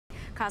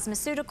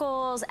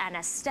cosmeceuticals and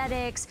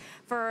aesthetics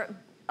for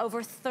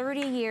over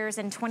 30 years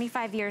and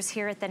 25 years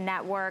here at the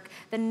network,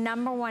 the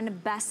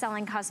 #1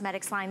 best-selling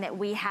cosmetics line that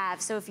we have.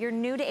 So if you're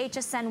new to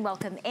HSN,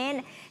 welcome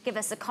in. Give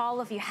us a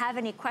call if you have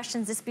any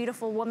questions. This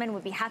beautiful woman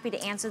would be happy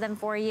to answer them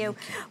for you.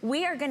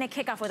 We are gonna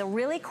kick off with a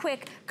really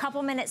quick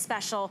couple-minute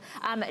special,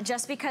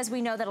 just because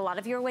we know that a lot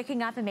of you are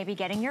waking up and maybe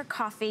getting your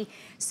coffee.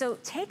 So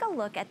take a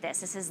look at this.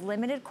 This is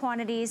limited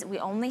quantities. We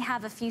only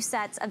have a few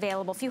sets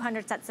available, a few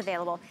hundred sets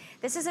available.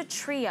 This is a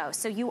trio,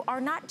 so you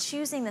are not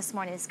choosing this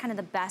morning. It's kind of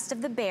the best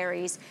of the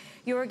berries.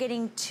 You're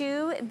getting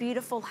 2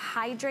 beautiful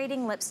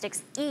hydrating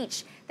lipsticks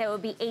each that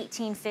would be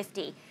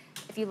 $18.50.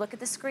 If you look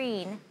at the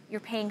screen, you're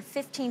paying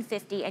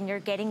 $15.50 and you're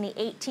getting the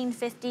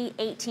 $18.50,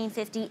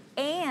 $18.50,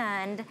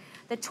 and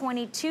the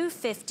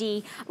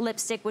 $22.50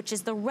 lipstick, which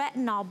is the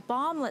Retinol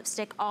Balm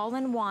Lipstick all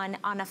in one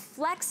on a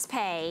flex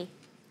pay.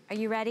 Are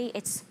you ready?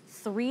 It's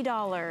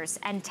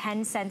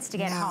 $3.10 to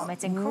get home.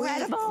 It's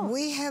incredible.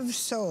 We have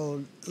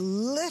sold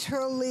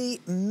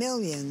literally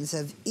millions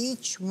of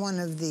each one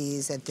of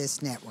these at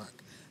this network.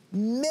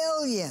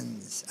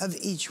 Millions of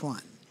each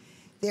one.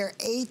 They're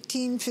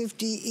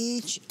 $18.50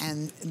 each,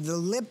 and the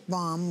lip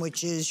balm,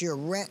 which is your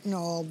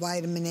retinol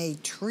vitamin A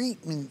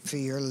treatment for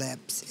your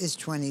lips, is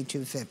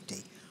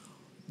 $22.50.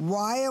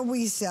 Why are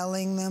we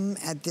selling them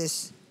at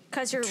this?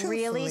 Because you're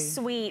really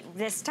sweet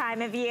this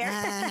time of year.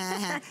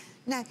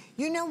 Now,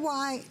 you know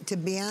why? To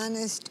be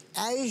honest,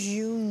 as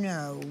you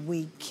know,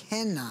 we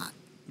don't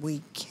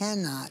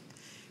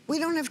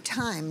have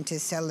time to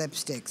sell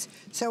lipsticks.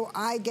 So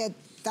I get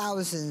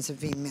thousands of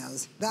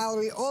emails.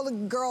 Valerie, all the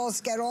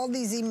girls get all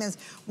these emails.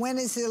 When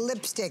is the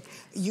lipstick?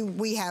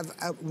 We have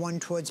one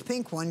towards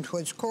pink, one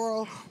towards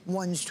coral,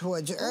 one's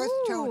towards earth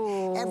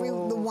tone.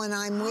 The one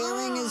I'm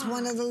wearing is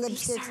one of the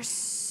lipsticks. These are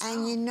so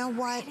and you know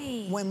what?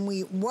 pretty. When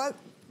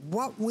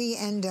what we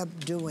end up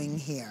doing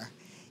here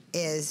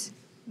is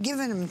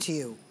giving them to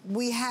you.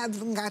 We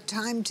haven't got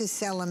time to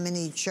sell them in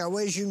each show,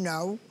 as you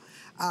know.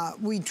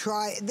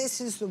 This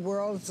is the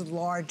world's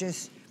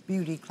largest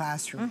beauty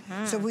classroom.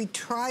 So we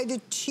try to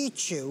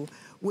teach you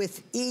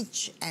with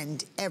each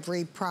and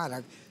every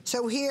product.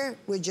 So here,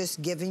 we're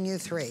just giving you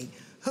 3.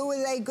 Who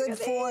are they good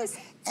for?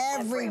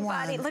 Everyone.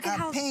 Everybody. Look at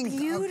how pink,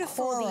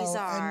 beautiful a coral, these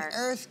are. an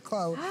earth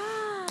glow.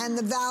 And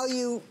the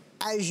value,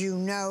 as you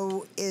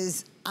know,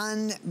 is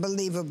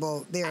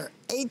unbelievable. They're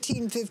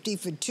 $18.50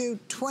 for 2,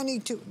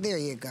 $22, there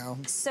you go.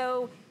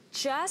 So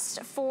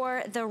just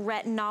for the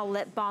Retinol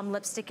Lip Balm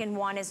Lipstick in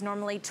one is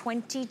normally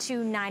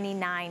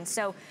 $22.99.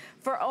 So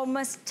for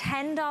almost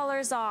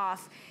 $10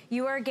 off,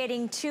 you are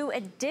getting 2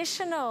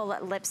 additional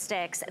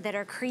lipsticks that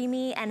are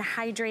creamy and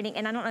hydrating.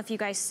 And I don't know if you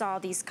guys saw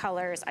these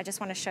colors. I just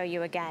want to show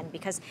you again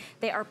because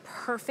they are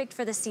perfect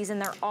for the season.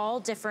 They're all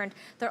different.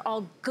 They're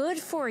all good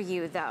for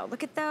you though.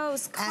 Look at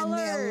those colors. And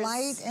they're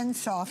light and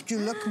soft. You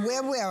look,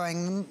 we're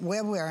wearing them.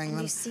 We're wearing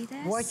them. You see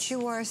this? What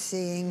you are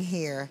seeing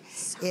here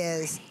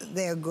is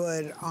they're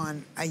good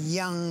on a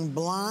young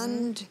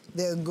blonde.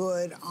 They're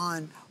good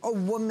on a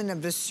woman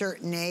of a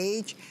certain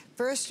age.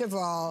 First of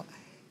all,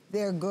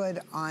 they're good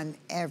on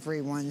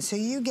everyone. So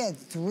you get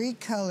 3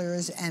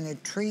 colors and a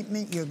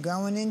treatment. You're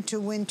going into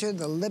winter,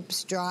 the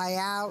lips dry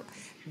out.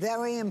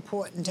 Very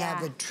important to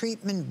have a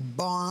treatment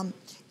balm.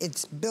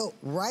 It's built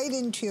right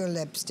into your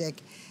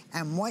lipstick.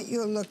 And what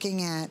you're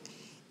looking at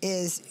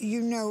is,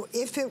 you know,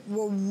 if it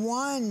were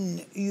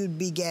 1, you'd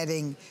be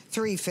getting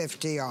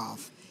 $3.50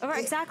 off. Oh,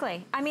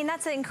 exactly. I mean,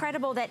 that's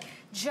incredible that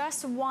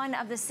just one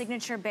of the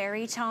signature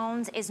berry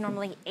tones is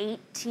normally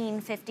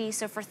 $18.50.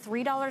 So for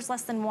 $3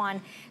 less than one,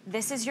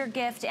 this is your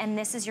gift and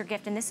this is your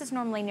gift. And this is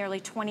normally nearly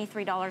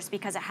 $23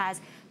 because it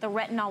has the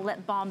retinol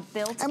lip balm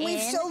built in. And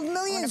we've sold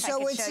millions,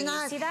 so it's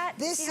not. See that?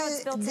 This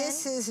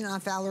is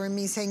not Valerie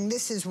me saying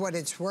this is what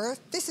it's worth.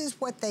 This is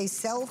what they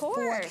sell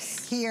for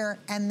here,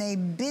 and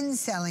they've been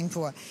selling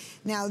for.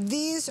 Now,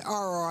 these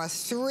are our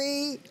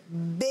 3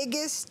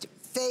 biggest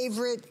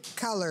favorite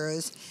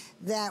colors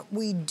that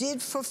we did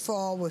for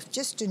fall with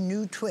just a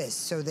new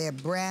twist. So they're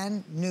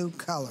brand new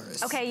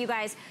colors. Okay, you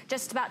guys,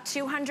 just about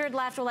 200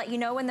 left. We'll let you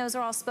know when those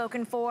are all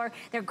spoken for.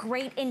 They're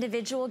great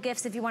individual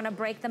gifts if you want to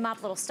break them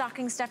up. Little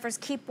stocking stuffers,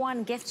 keep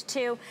 1, gift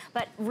 2.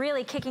 But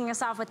really kicking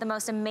us off with the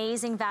most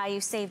amazing value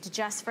saved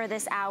just for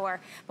this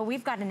hour. But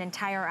we've got an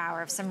entire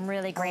hour of some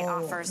really great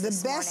offers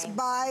this morning. The best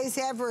buys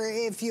ever.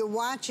 If you're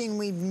watching,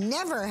 we've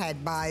never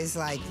had buys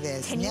like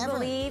this. Can you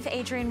believe,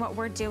 Adrienne, what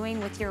we're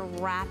doing with your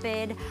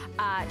Rapid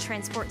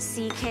Transport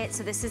C kit?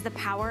 So this is the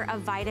power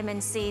of vitamin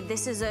C.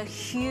 This is a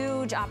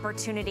huge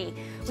opportunity.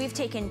 We've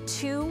taken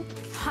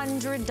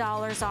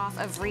 $200 off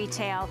of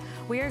retail.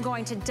 We are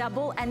going to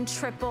double and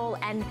triple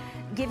and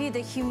give you the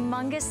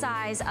humongous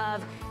size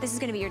of, this is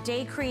gonna be your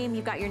day cream,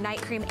 you've got your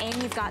night cream,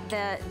 and you've got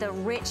the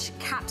rich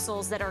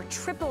capsules that are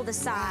triple the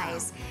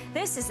size. Wow.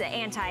 This is the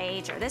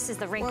anti-ager. This is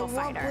the wrinkle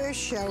fighter. What we're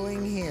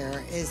showing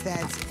here is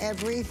that's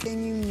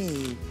everything you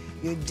need.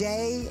 Your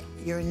day,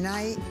 your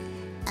night,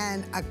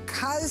 and a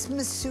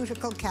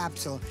cosmeceutical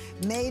capsule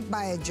made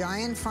by a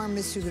giant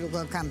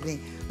pharmaceutical company.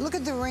 Look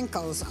at the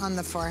wrinkles on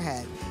the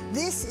forehead.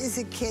 This is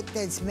a kit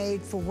that's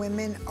made for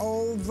women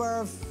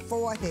over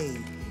 40,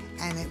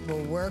 and it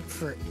will work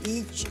for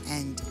each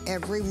and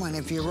every one.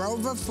 If you're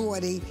over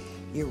 40,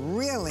 you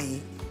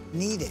really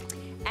need it.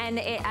 And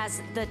it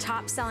has the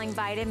top-selling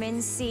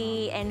vitamin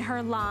C in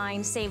her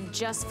line, saved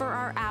just for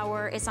our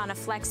hour. It's on a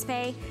flex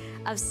pay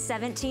of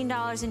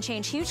 $17 and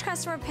change. Huge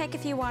customer pick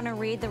if you want to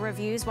read the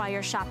reviews while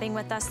you're shopping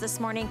with us this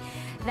morning.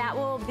 That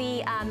will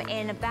be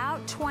in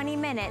about 20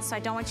 minutes, so I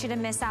don't want you to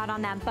miss out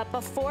on that. But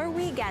before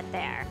we get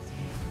there,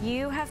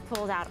 you have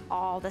pulled out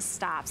all the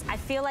stops. I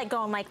feel like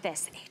going like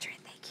this, Adrienne.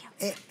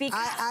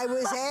 I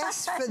was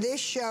asked for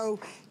this show,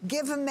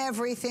 give them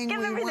everything.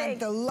 We want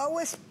the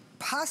lowest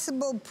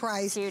possible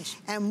price. Huge.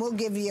 And we'll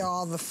give you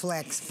all the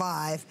flex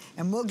 5,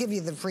 and we'll give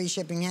you the free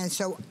shipping. And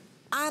so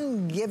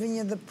I'm giving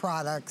you the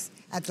products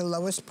at the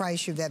lowest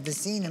price you've ever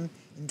seen them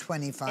in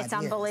 25 years. It's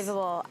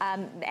unbelievable.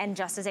 And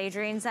just as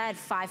Adrienne said,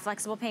 5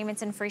 flexible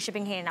payments and free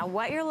shipping hand. Now,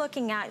 what you're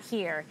looking at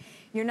here,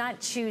 you're not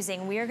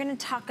choosing. We are gonna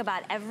talk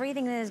about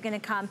everything that is gonna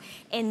come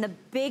in the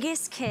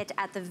biggest kit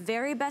at the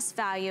very best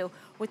value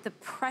with the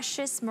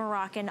precious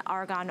Moroccan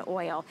argan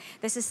oil.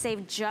 This is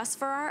saved just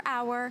for our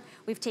hour.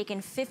 We've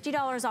taken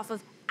 $50 off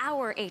of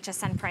our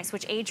HSN price,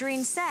 which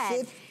Adrienne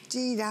said,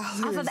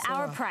 $50 off of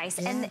our price.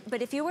 Yeah.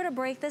 But if you were to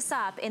break this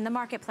up in the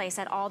marketplace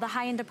at all the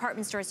high-end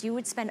department stores, you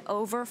would spend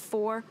over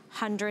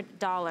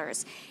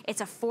 $400.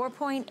 It's a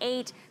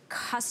 4.8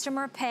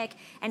 customer pick,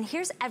 and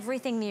here's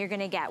everything that you're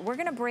gonna get. We're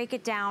gonna break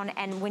it down,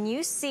 and when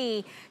you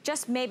see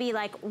just maybe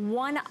like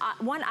one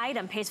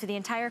item pays for the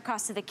entire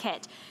cost of the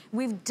kit,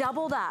 we've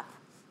doubled up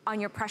on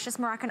your precious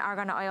Moroccan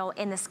argan oil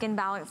in the skin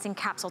balancing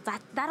capsule.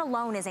 That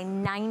alone is a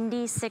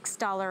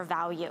 $96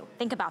 value.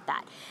 Think about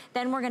that.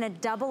 Then we're gonna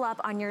double up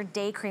on your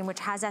day cream, which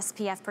has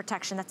SPF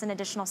protection. That's an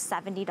additional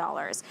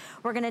 $70.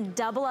 We're gonna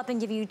double up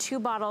and give you 2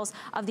 bottles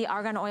of the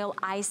argan oil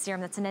eye serum.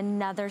 That's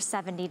another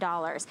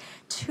 $70.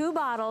 2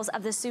 bottles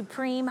of the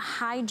Supreme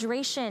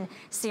Hydration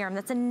Serum.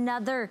 That's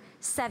another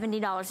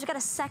 $70. We've got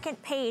a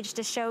second page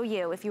to show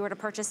you if you were to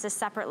purchase this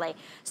separately.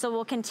 So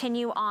we'll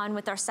continue on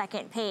with our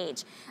second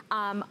page.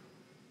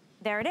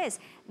 There it is.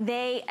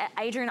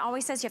 Adrienne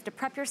always says you have to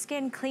prep your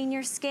skin, clean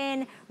your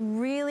skin,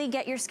 really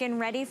get your skin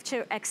ready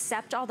to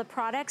accept all the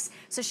products.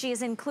 So she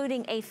is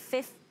including a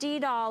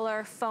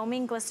 $50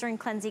 foaming glycerin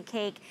cleansing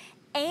cake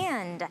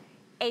and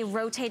a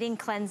rotating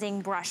cleansing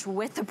brush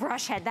with the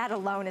brush head. That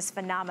alone is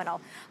phenomenal.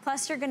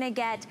 Plus you're gonna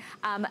get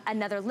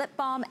another lip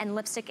balm and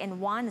lipstick in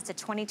one. It's a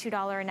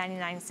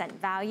 $22.99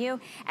 value.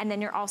 And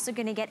then you're also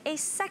gonna get a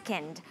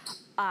second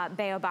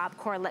Baobab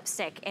Core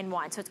lipstick in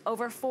one. So it's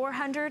over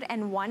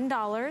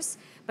 $401,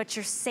 but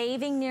you're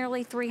saving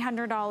nearly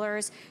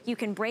 $300. You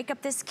can break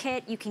up this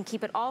kit. You can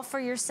keep it all for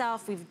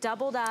yourself. We've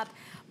doubled up,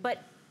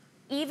 but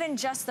even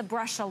just the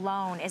brush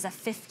alone is a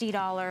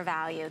 $50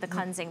 value, the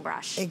cleansing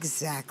brush.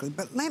 Exactly,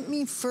 but let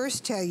me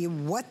first tell you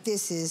what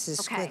this is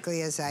as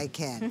quickly as I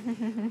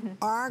can.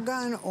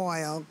 Argan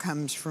oil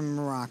comes from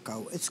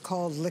Morocco. It's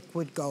called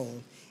liquid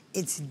gold.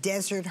 It's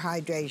desert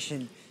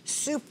hydration,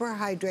 super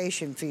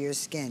hydration for your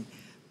skin.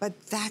 But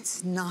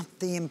that's not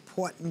the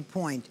important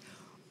point.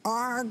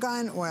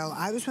 Argan oil,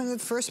 I was one of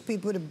the first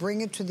people to bring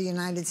it to the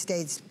United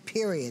States,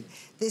 period.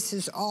 This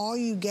is all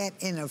you get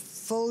in a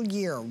full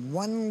year,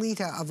 1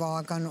 liter of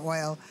argan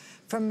oil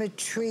from a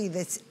tree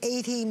that's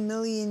 80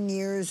 million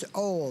years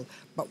old.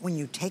 But when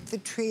you take the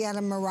tree out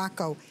of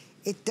Morocco,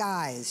 it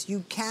dies.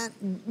 You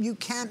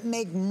can't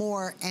make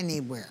more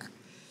anywhere.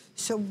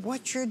 So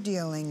what you're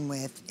dealing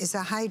with is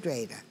a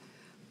hydrator.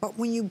 But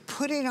when you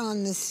put it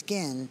on the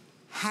skin,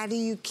 how do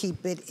you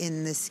keep it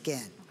in the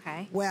skin?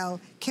 Okay. Well,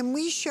 can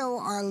we show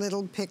our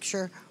little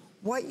picture?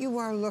 What you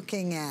are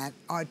looking at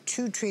are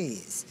 2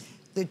 trees,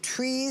 the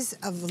trees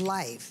of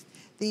life.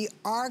 The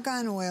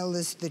argan oil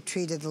is the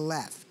tree to the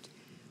left.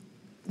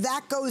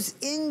 That goes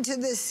into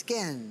the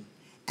skin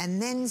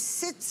and then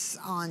sits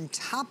on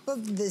top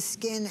of the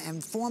skin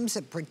and forms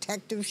a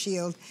protective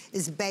shield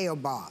is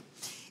baobab.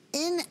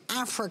 In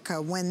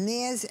Africa, when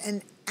there's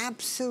an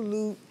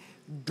absolute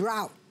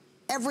drought,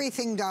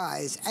 everything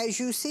dies. As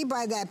you see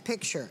by that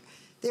picture,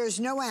 there's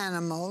no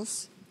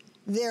animals,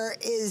 there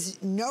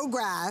is no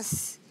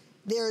grass,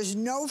 there's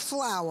no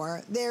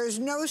flower, there's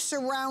no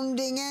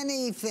surrounding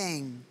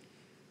anything.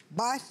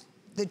 But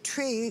the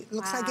tree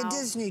looks like a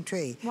Disney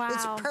tree.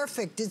 It's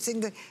perfect, it's in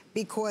good,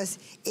 because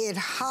it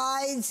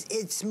hides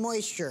its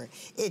moisture.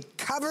 It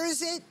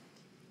covers it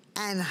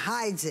and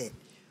hides it.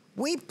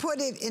 We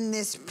put it in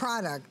this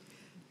product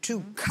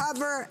to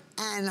cover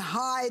and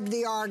hide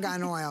the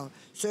argan oil.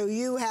 So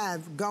you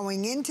have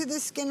going into the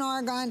skin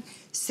argan,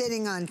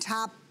 sitting on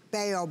top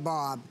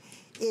baobab.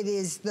 It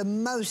is the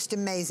most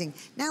amazing.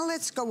 Now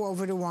let's go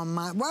over to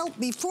our well,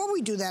 before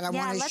we do that, I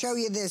want to show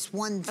you this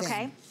one thing.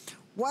 Okay.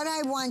 What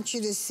I want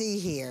you to see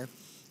here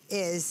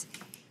is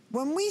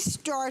when we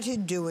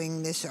started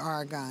doing this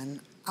argan,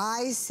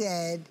 I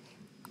said,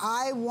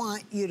 I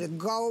want you to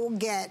go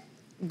get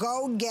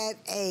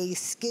a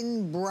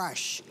skin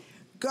brush.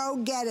 Go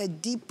get a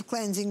deep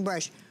cleansing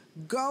brush.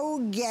 Go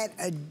get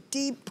a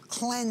deep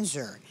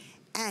cleanser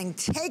and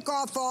take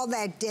off all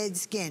that dead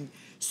skin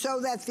so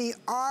that the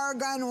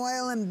argan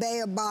oil and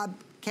baobab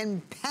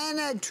can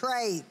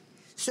penetrate,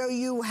 so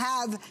you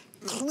have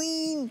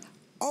clean,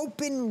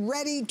 open,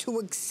 ready to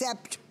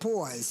accept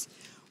pores.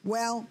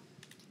 Well,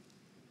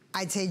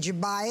 I'd say you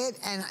buy it,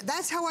 and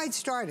that's how I'd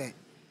start it.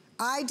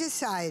 I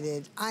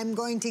decided I'm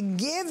going to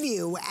give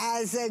you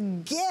as a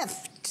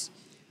gift,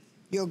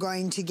 you're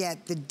going to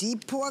get the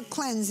deep pore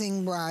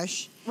cleansing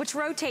brush. Which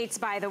rotates,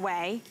 by the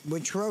way.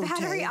 Which rotates.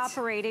 Battery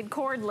operated,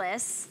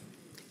 cordless.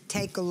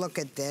 Take a look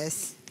at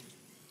this.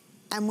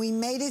 And we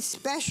made it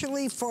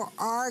specially for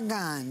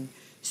argan,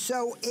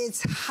 so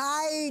it's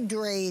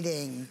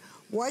hydrating.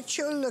 What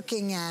you're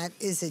looking at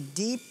is a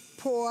deep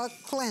pore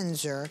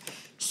cleanser,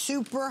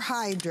 super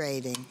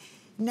hydrating.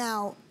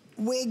 Now,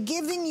 we're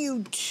giving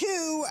you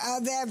 2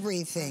 of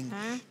everything.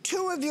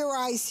 2 of your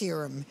eye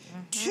serum,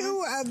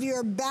 2 of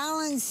your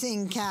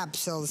balancing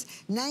capsules,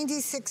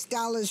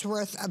 $96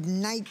 worth of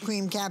night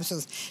cream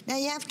capsules. Now,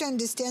 you have to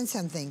understand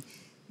something.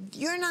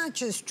 You're not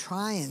just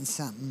trying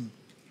something.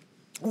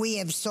 We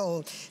have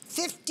sold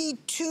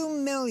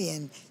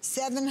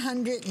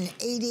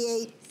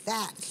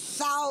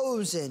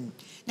 52,788,000.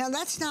 Now,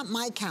 that's not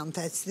my count,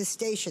 that's the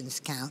station's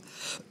count,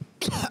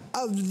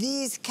 of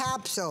these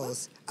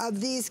capsules,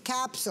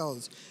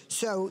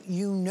 so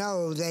you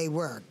know they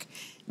work.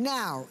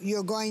 Now,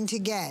 you're going to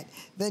get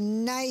the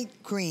night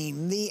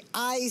cream, the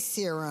eye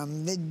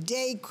serum, the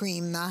day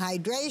cream, the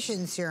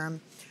hydration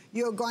serum.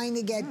 You're going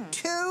to get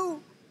 2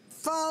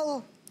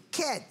 full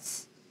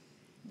kits,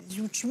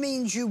 which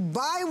means you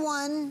buy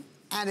one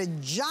at a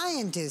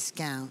giant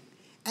discount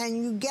and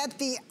you get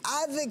the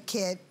other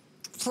kit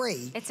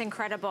free. It's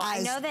incredible. I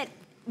know that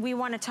we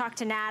want to talk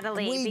to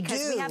Natalie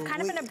because we have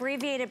kind of an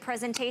abbreviated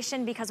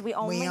presentation because we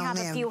only have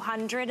a few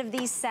hundred of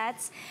these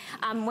sets.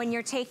 When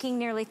you're taking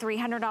nearly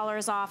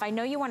 $300 off, I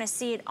know you want to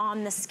see it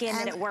on the skin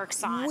that it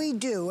works on. We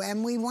do,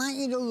 and we want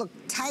you to look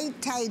tight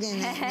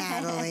in it,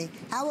 Natalie.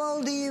 How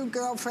old are you,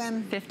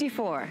 girlfriend?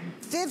 54.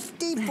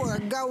 54.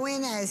 Go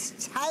in as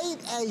tight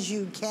as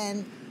you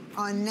can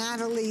on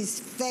Natalie's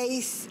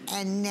face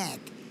and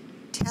neck.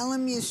 Tell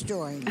them your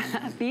story.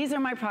 These are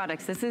my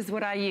products. This is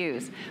what I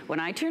use. When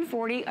I turned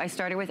 40, I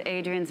started with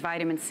Adrienne's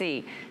vitamin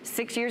C.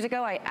 6 years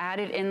ago, I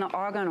added in the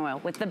argan oil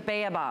with the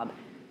baobab.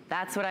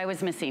 That's what I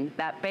was missing,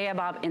 that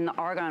baobab in the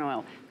argan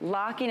oil,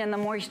 locking in the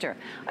moisture.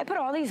 I put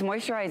all these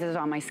moisturizers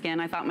on my skin.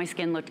 I thought my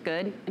skin looked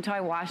good until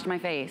I washed my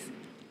face.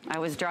 I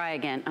was dry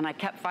again, and I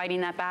kept fighting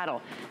that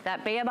battle.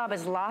 That baobab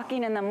is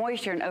locking in the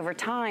moisture, and over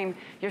time,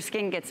 your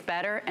skin gets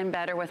better and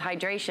better with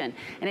hydration,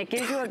 and it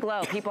gives you a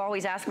glow. People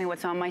always ask me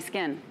what's on my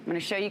skin. I'm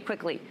gonna show you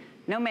quickly.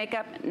 No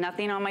makeup,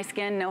 nothing on my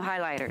skin, no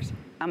highlighters.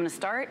 I'm gonna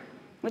start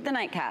with the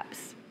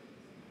nightcaps.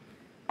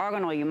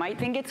 Argan oil, you might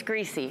think it's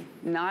greasy.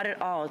 Not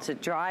at all, it's a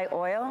dry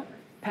oil.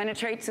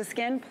 Penetrates the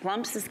skin,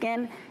 plumps the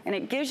skin, and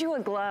it gives you a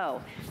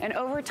glow. And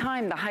over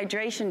time, the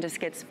hydration just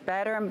gets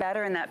better and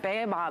better, and that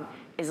baobab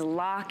is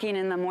locking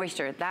in the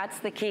moisture. That's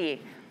the key.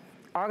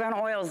 Argan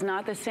oil is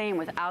not the same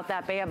without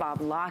that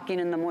baobab locking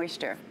in the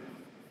moisture.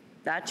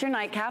 That's your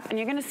nightcap, and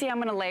you're gonna see I'm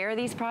gonna layer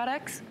these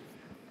products.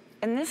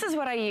 And this is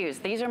what I use.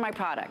 These are my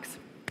products.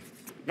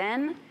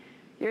 Then,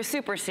 your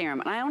super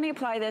serum. And I only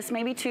apply this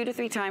maybe 2 to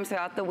 3 times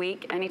throughout the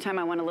week, anytime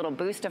I want a little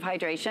boost of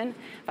hydration.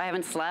 If I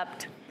haven't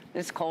slept,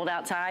 it's cold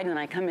outside and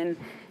I come in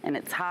and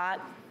it's hot.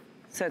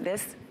 So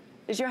this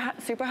is your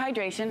super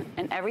hydration,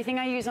 and everything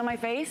I use on my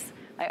face,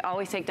 I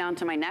always take down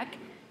to my neck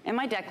and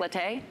my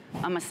décolleté.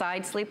 I'm a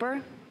side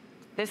sleeper.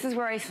 This is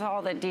where I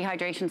saw the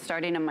dehydration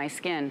starting in my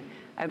skin.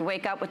 I'd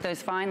wake up with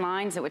those fine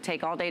lines that would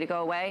take all day to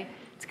go away.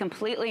 It's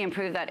completely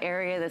improved that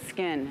area of the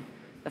skin.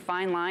 The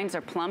fine lines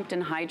are plumped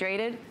and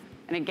hydrated.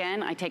 And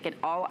again, I take it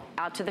all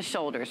out to the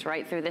shoulders,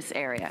 right through this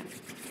area.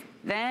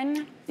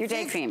 Then your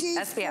day cream,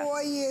 SPF.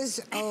 54 years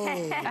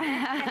old.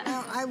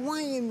 Now, I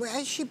want you,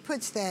 as she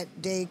puts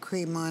that day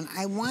cream on,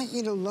 I want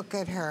you to look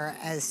at her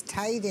as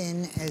tight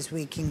in as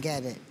we can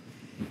get it.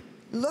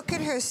 Look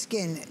at her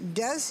skin.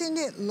 Doesn't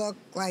it look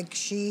like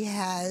she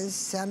has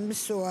some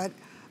sort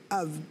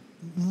of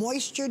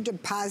moisture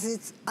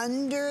deposits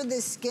under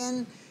the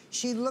skin?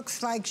 She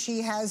looks like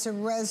she has a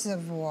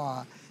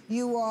reservoir.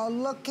 You are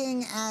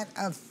looking at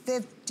a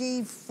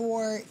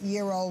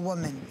 54-year-old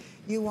woman.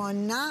 You are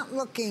not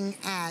looking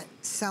at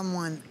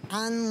someone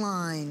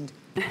unlined,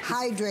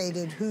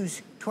 hydrated,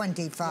 who's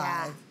 25.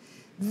 Yeah.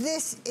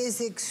 This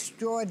is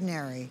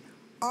extraordinary.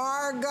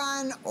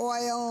 Argan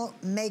oil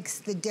makes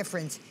the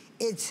difference.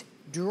 It's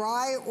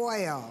dry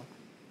oil.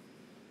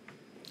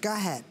 Go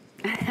ahead.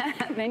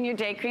 Then your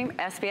day cream,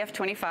 SPF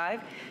 25.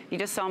 You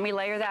just saw me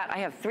layer that. I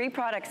have 3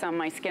 products on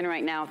my skin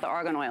right now with the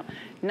argan oil.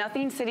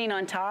 Nothing sitting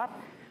on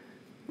top.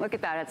 Look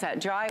at that, it's that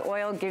dry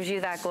oil, gives you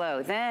that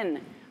glow.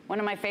 Then, one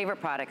of my favorite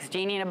products,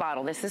 Genie in a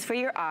Bottle. This is for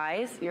your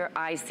eye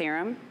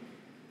serum.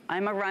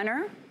 I'm a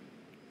runner.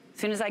 As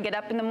soon as I get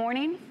up in the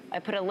morning, I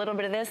put a little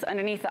bit of this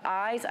underneath the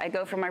eyes. I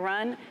go for my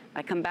run.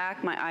 I come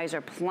back, my eyes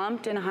are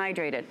plumped and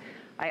hydrated.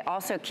 I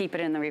also keep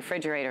it in the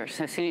refrigerator,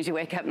 so as soon as you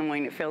wake up in the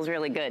morning, it feels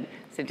really good.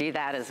 So do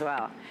that as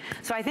well.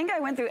 So I think I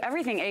went through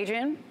everything,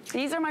 Adrienne.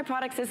 These are my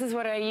products. This is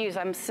what I use.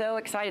 I'm so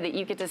excited that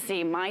you get to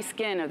see my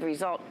skin as a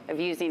result of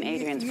using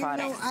Adrienne's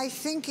products. You know, I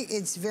think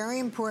it's very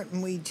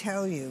important we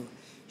tell you.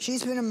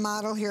 She's been a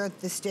model here at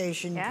the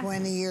station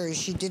 20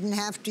 years. She didn't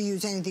have to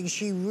use anything.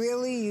 She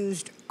really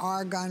used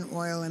argan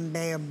oil and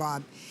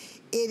baobab.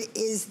 It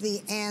is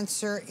the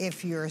answer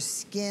if your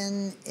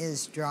skin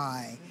is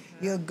dry.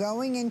 You're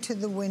going into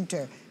the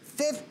winter.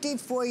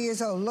 54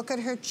 years old. Look at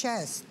her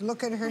chest.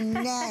 Look at her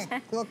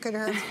neck. Look at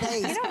her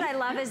face. You know what I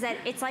love is that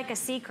it's like a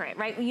secret,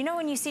 right? You know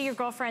when you see your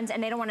girlfriends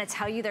and they don't want to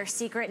tell you their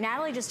secret?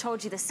 Natalie just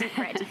told you the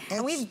secret.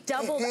 And we've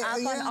doubled up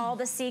on all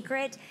the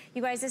secret.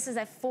 You guys, this is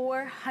a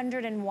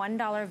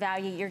 $401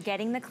 value. You're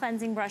getting the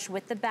cleansing brush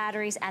with the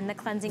batteries and the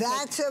cleansing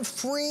That's a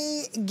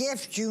free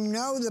gift. You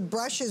know the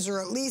brushes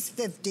are at least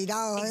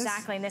 $50.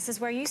 Exactly, and this is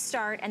where you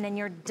start, and then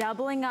you're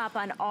doubling up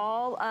on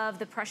all of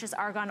the precious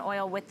argan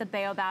oil with the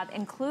baobab,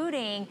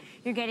 including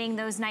you're getting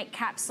those night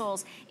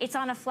capsules. It's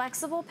on a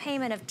flexible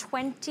payment of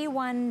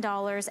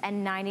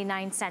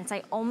 $21.99.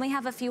 I only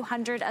have a few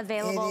hundred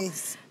available. It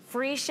is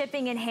free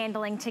shipping and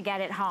handling to get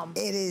it home.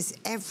 It is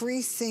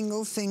every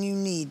single thing you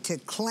need to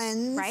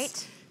cleanse,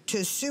 right?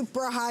 To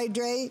super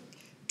hydrate,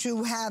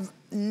 to have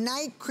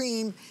night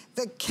cream.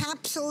 The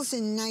capsules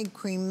in night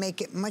cream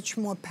make it much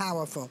more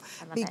powerful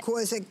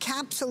because a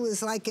capsule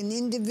is like an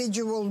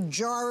individual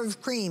jar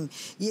of cream.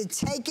 You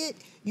take it,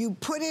 you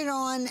put it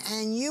on,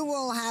 and you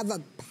will have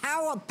a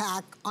power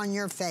pack on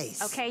your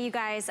face. Okay, you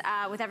guys,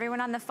 with everyone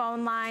on the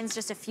phone lines,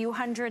 just a few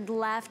hundred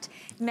left.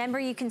 Remember,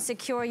 you can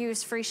secure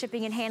use free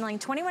shipping and handling,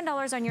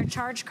 $21 on your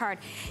charge card.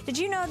 Did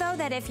you know, though,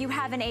 that if you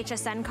have an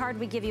HSN card,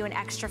 we give you an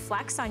extra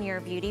flex on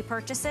your beauty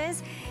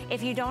purchases?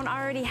 If you don't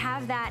already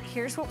have that,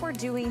 here's what we're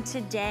doing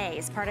today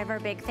as part of our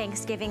big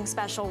Thanksgiving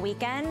special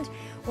weekend.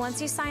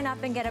 Once you sign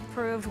up and get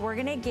approved, we're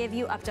gonna give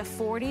you up to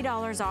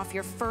 $40 off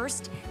your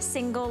first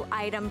single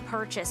item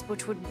purchase,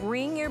 which would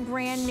bring your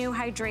brand new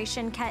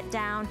hydration kit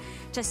down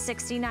to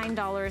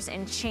 $69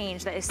 and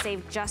change. That is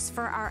saved just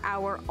for our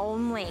hour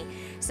only.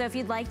 So if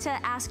you'd like to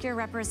ask your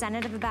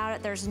representative about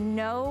it, there's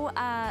no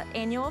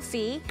annual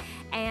fee,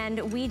 and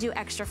we do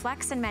extra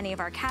flex in many of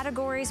our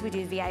categories. We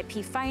do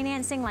VIP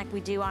financing like we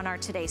do on our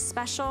today's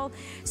special.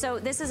 So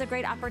this is a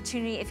great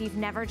opportunity. If you've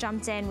never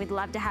jumped in, we'd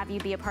love to have you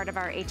be a part of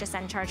our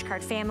HSN Charge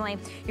Card family.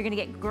 You're gonna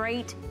get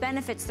great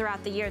benefits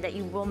throughout the year that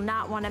you will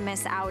not wanna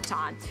miss out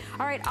on.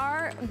 All right,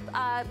 our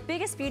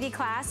biggest beauty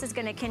class is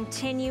gonna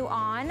continue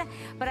on,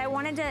 but I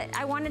wanted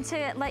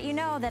to let you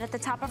know that at the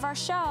top of our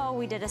show,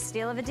 we did a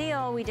steal of a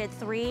deal. We did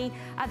 3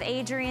 of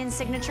Adrienne's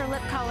signature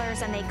lip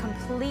colors, and they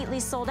completely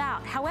sold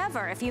out.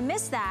 However, if you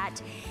missed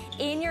that,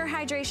 in your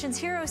Hydrations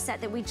Hero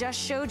set that we just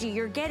showed you,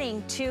 you're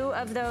getting 2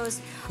 of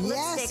those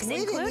lipsticks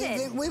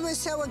included. We were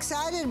so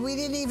excited, we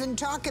didn't even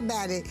talk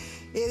about it.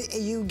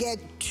 You get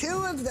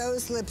 2 of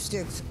those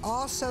lipsticks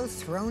also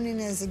thrown in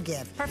as a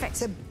gift. Perfect.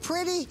 It's a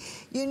pretty,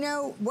 you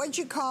know, what'd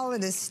you call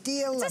it? A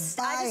steal, I just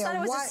thought it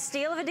was a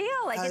steal of a deal.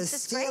 Like, it's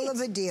just great. A steal of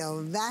a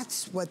deal.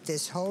 That's what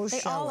this whole show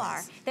is. They all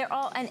are. They're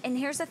all, and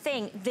here's the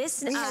thing.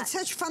 We had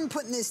such fun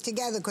putting this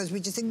together because we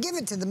just said, give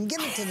it to them,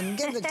 give it to them,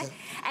 give it to them.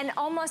 And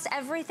almost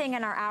everything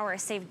in our hour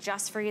is saved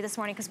just for you this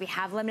morning because we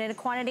have limited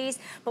quantities,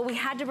 but we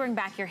had to bring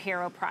back your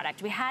hero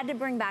product. We had to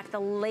bring back the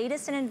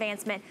latest in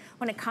advancement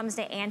when it comes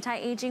to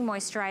anti-aging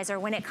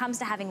moisturizer, when it comes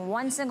to having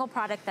one single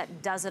product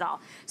that does it all.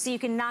 So you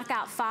can knock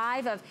out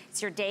 5 of,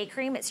 it's your day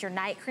cream, it's your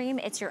night cream,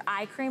 it's your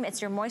eye cream,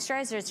 it's your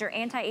moisturizer, it's your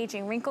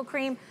anti-aging wrinkle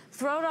cream,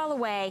 throw it all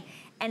away,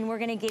 and we're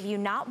gonna give you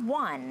not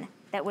one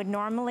that would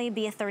normally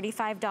be a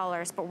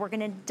 $35, but we're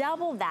gonna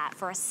double that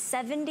for a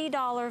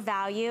 $70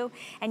 value,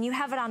 and you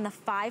have it on the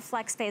 5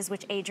 flex pays,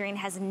 which Adrienne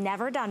has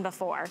never done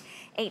before.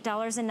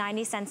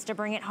 $8.90 to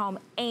bring it home,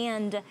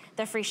 and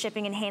the free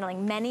shipping and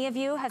handling. Many of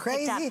you have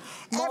picked up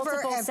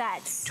multiple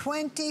sets.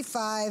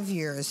 25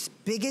 years,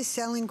 biggest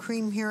selling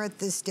cream here at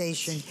the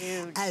station.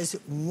 Huge. As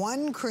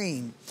one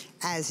cream,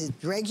 as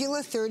a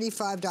regular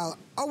 $35,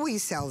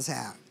 always sells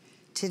out.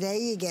 Today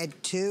you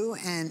get 2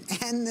 and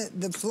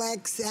the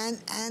flex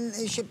and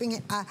the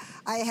shipping.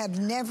 I have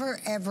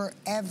never, ever,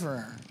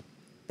 ever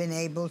been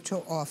able to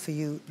offer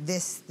you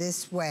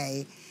this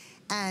way.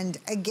 And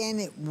again,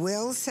 it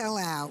will sell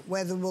out,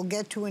 whether we'll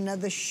get to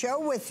another show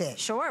with it.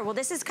 Sure, well,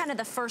 this is kind of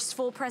the first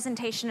full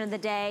presentation of the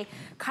day.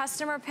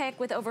 Customer pick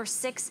with over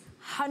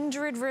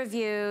 600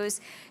 reviews.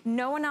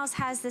 No one else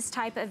has this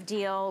type of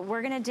deal.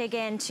 We're gonna dig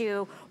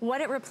into what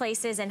it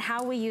replaces and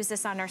how we use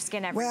this on our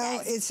skin every day.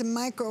 Well, it's a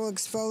micro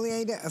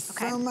exfoliator, a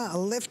firmer, a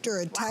lifter,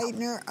 a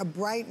tightener, a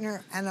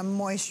brightener, and a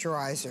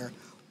moisturizer.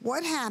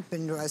 What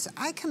happened was,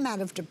 I come out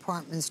of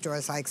department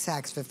stores like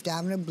Saks Fifth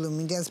Avenue,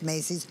 Bloomingdale's,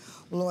 Macy's,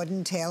 Lord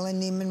 & Taylor,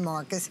 Neiman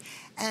Marcus,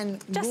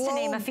 and just to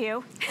name a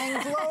few.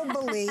 And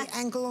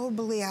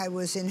globally, I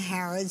was in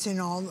Harrods and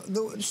all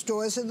the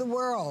stores of the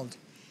world.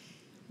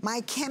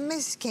 My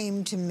chemist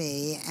came to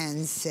me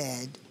and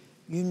said,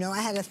 you know,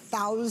 I had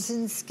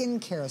 1,000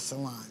 skincare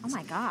salons. Oh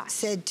my gosh.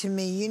 Said to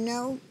me, you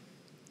know,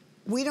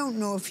 we don't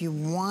know if you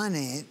want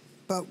it,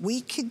 but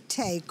we could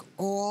take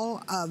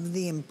all of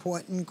the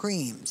important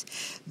creams,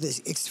 the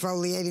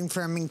exfoliating,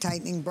 firming,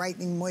 tightening,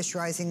 brightening,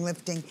 moisturizing,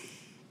 lifting,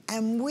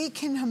 and we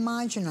can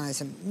homogenize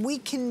them. We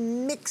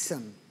can mix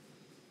them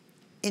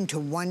into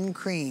one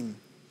cream,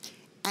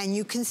 and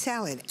you can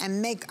sell it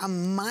and make a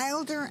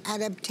milder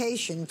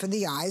adaptation for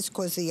the eyes,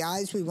 because the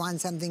eyes, we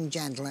want something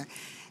gentler,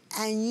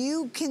 and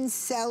you can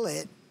sell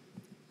it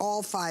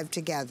all 5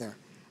 together.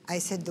 I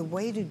said, the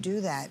way to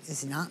do that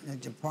is not in a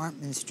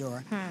department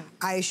store.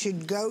 I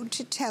should go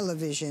to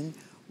television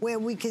where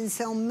we can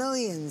sell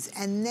millions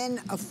and then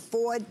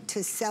afford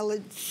to sell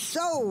it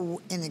so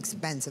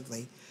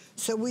inexpensively.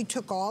 So we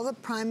took all the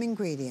prime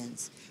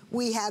ingredients.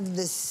 We have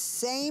the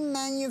same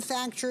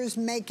manufacturers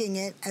making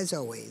it as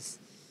always.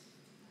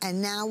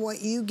 And now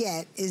what you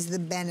get is the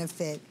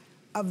benefit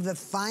of the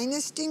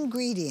finest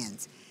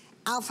ingredients: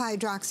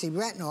 alpha-hydroxy,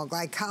 retinol,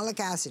 glycolic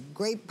acid,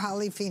 great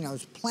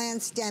polyphenols,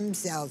 plant stem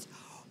cells,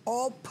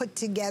 all put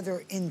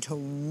together into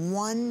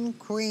one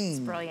cream. It's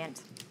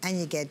brilliant. And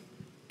you get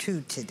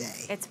 2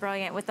 today. It's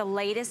brilliant. With the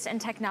latest in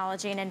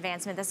technology and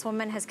advancement, this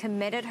woman has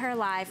committed her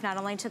life not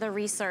only to the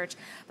research,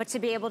 but to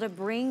be able to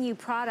bring you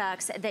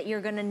products that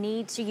you're gonna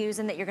need to use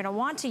and that you're gonna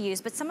want to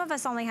use, but some of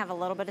us only have a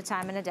little bit of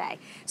time in a day.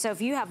 So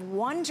if you have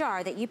 1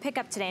 jar that you pick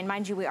up today, and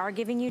mind you, we are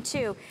giving you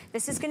 2,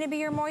 this is gonna be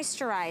your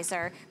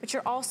moisturizer, but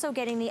you're also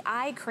getting the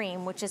eye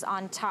cream, which is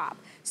on top.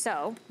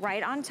 So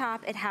right on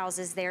top, it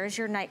houses, there's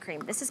your night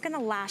cream. This is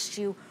gonna last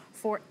you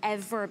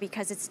forever,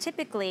 because it's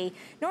typically,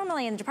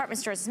 normally in the department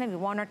stores, it's maybe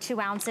 1 or 2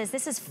 ounces.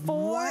 This is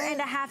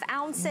 4.5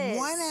 ounces.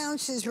 1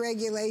 ounce is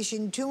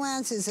regulation, 2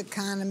 ounces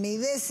economy.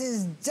 This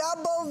is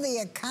double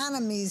the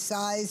economy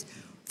size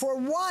for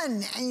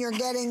 1, and you're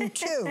getting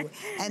 2.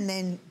 And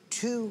then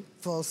 2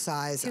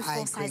 full-size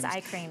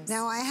eye creams.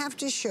 Now, I have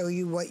to show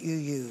you what you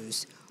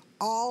use.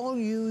 All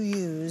you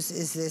use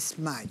is this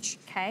much.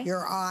 Okay.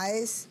 Your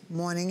eyes,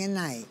 morning and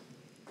night.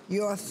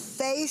 Your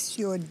face,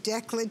 your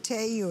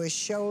décolleté, your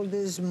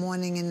shoulders,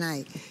 morning and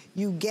night.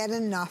 You get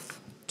enough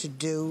to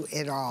do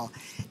it all.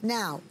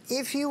 Now,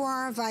 if you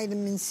are a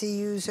vitamin C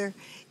user,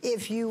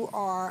 if you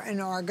are an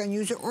argan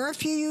user, or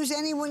if you use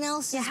anyone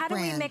else's brand. How do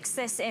we mix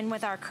this in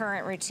with our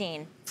current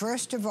routine?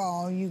 First of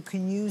all, you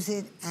can use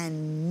it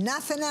and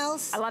nothing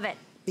else. I love it.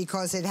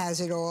 Because it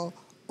has it all.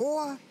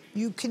 Or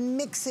you can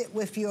mix it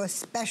with your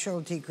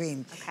specialty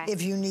cream. Okay.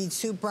 If you need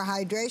super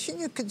hydration,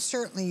 you could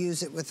certainly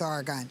use it with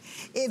argan.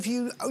 If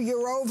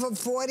you're over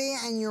 40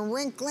 and you're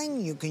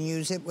wrinkling, you can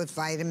use it with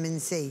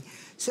vitamin C.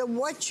 So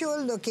what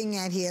you're looking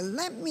at here,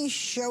 let me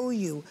show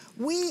you.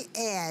 We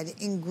add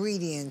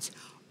ingredients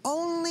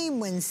only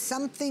when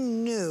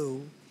something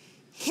new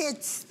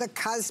hits the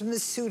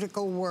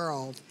cosmeceutical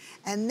world.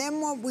 And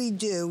then what we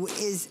do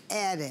is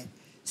add it.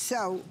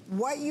 So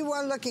what you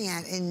are looking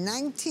at, in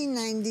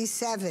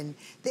 1997,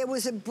 there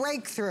was a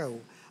breakthrough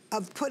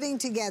of putting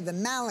together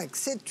malic,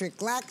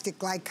 citric, lactic,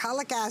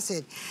 glycolic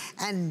acid,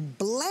 and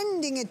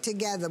blending it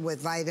together with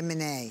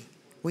vitamin A.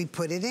 We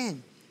put it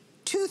in.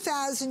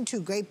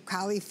 2002, great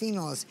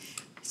polyphenols.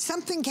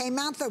 Something came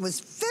out that was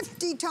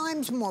 50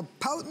 times more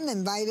potent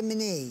than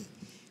vitamin E.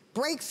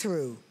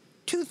 Breakthrough,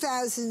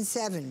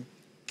 2007.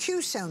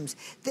 Q-somes,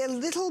 they're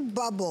little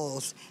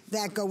bubbles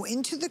that go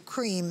into the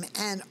cream,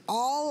 and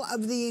all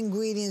of the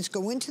ingredients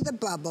go into the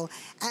bubble,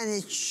 and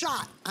it's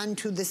shot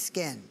onto the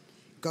skin.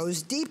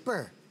 Goes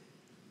deeper.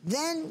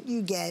 Then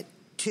you get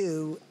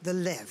to the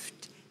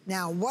lift.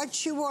 Now,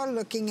 what you are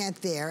looking at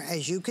there,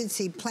 as you can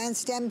see, plant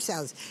stem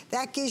cells,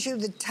 that gives you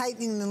the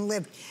tightening and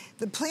lift.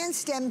 The plant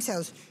stem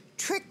cells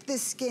trick the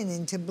skin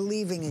into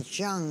believing it's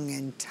young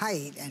and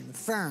tight and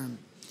firm.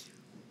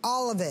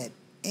 All of it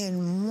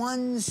in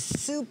one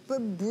super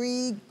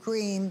breed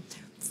cream,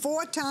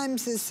 4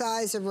 times the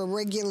size of a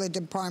regular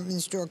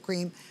department store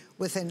cream,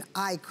 with an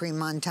eye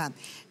cream on top.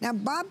 Now,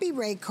 Bobby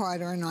Ray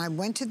Carter and I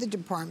went to the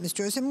department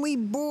stores and we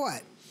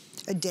bought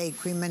a day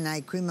cream, a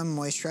night cream, a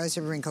moisturizer,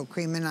 a wrinkle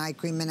cream, an eye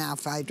cream, an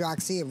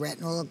alpha-hydroxy, a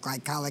retinol, a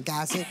glycolic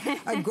acid,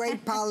 a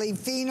great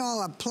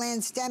polyphenol, a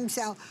plant stem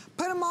cell.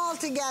 Put them all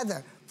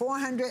together,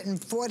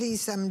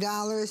 $440-some,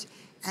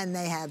 and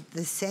they have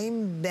the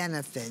same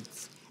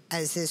benefits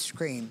as this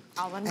cream.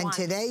 All in one. And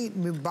today,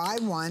 we buy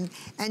one,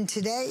 and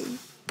today,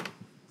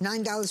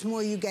 $9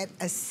 more, you get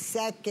a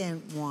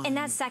second one. And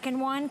that second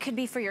one could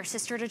be for your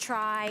sister to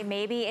try.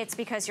 Maybe it's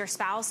because your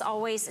spouse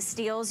always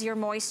steals your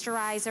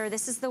moisturizer.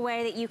 This is the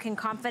way that you can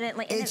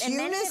confidently... It's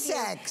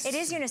unisex. It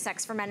is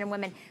unisex for men and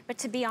women. But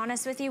to be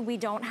honest with you, we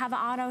don't have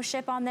auto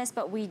ship on this,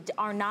 but we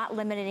are not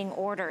limiting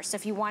orders. So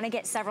if you want to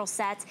get several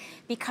sets,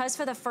 because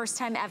for the first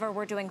time ever,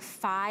 we're doing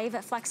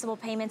 5 flexible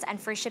payments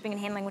and free shipping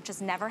and handling, which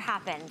has never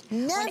happened.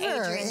 Never. When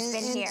Adrienne's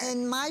been here.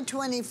 In my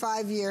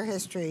 25-year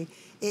history,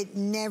 it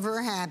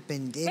never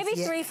happened. Maybe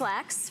 3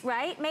 flex,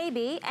 right?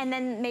 Maybe, and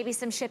then maybe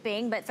some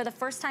shipping, but for the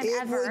first time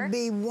ever. It would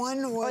be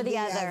one or the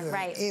other,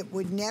 right? It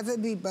would never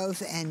be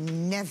both,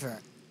 and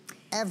never,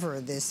 ever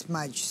this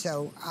much.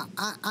 So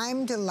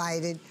I'm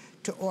delighted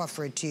to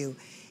offer it to you.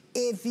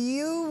 If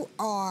you're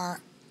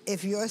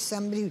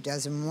somebody who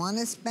doesn't want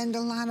to spend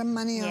a lot of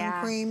money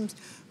on creams,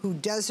 who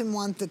doesn't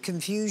want the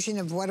confusion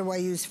of what do I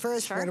use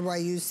first, what do I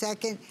use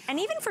second. And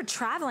even for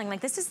traveling,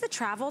 like this is the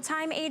travel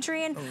time,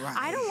 Adrienne. Right.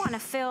 I don't want to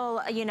fill,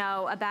 you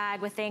know, a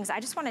bag with things. I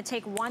just want to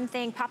take one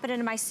thing, pop it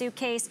into my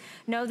suitcase,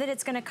 know that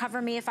it's going to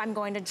cover me if I'm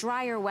going to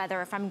drier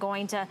weather, if I'm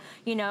going to,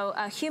 you know,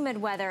 humid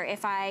weather,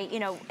 if I, you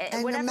know,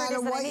 and whatever no it is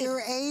matter that what I need.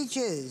 your age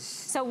is.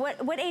 So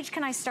what age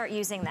can I start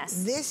using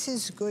this? This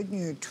is good in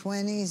your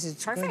 20s,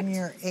 it's Perfect. good in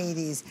your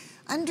 80s.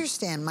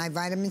 Understand, my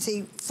vitamin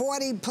C,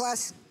 40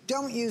 plus,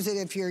 don't use it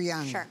if you're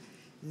young. Sure.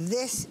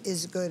 This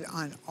is good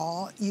on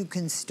all. You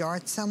can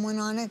start someone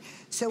on it.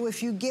 So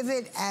if you give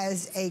it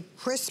as a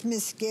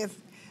Christmas gift,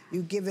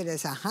 you give it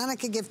as a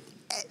Hanukkah gift,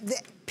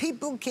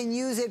 people can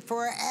use it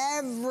for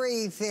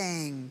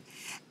everything.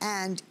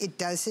 And it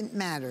doesn't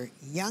matter,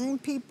 young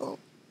people,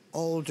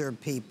 older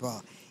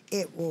people.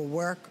 It will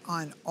work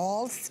on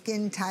all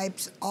skin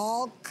types,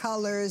 all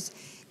colors.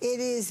 It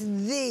is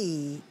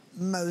the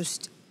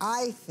most,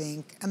 I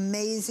think,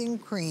 amazing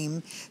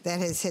cream that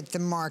has hit the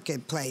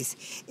marketplace.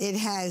 It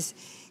has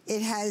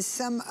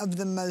some of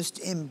the most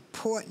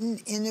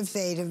important,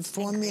 innovative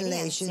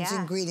formulations,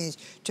 ingredients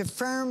to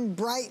firm,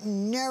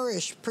 brighten,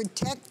 nourish,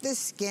 protect the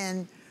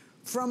skin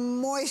from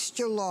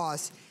moisture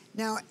loss.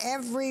 Now,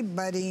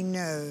 everybody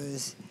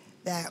knows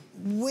that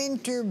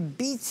winter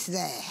beats the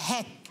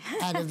heck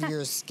out of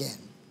your skin.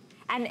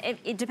 And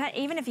it depends,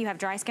 even if you have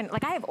dry skin,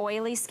 like I have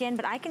oily skin,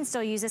 but I can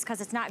still use this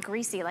because it's not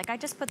greasy. Like I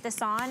just put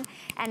this on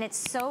and it's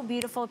so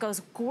beautiful. It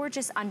goes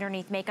gorgeous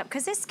underneath makeup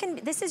because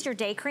this is your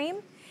day cream.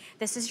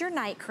 This is your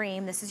night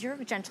cream. This is your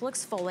gentle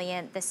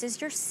exfoliant. This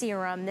is your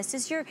serum. This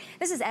is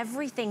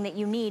everything that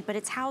you need, but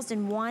it's housed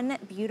in one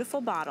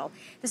beautiful bottle.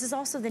 This is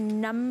also the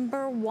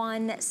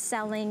 #1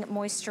 selling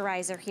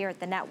moisturizer here at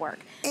the network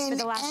for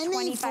the last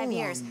 25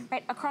 years,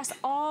 right? Across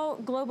all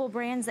global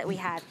brands that we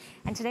have.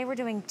 And today we're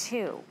doing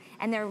 2.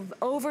 And they're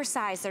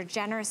oversized, they're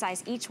generous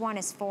size. Each one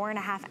is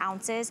 4.5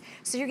 ounces.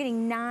 So you're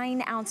getting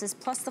 9 ounces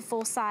plus the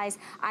full size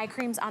eye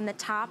creams on the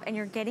top, and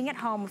you're getting it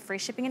home with free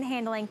shipping and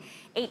handling,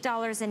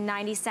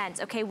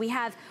 $8.90. Okay, we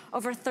have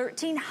over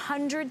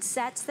 1,300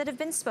 sets that have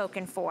been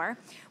spoken for.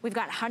 We've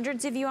got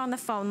hundreds of you on the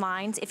phone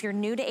lines. If you're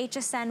new to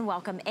HSN,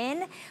 welcome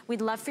in.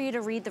 We'd love for you to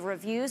read the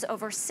reviews,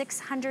 over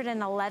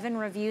 611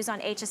 reviews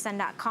on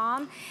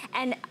hsn.com.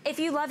 And if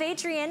you love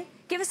Adrienne,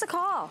 give us a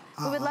call.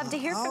 We would love to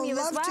hear from you as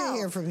well. I'd love to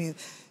hear from you.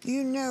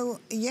 You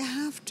know, you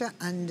have to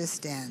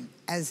understand,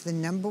 as the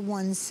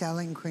 #1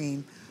 selling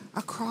cream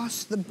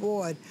across the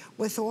board,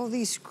 with all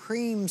these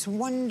creams,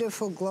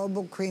 wonderful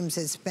global creams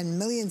that spend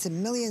millions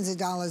and millions of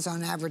dollars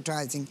on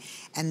advertising,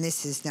 and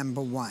this is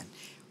 #1.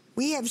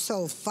 We have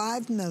sold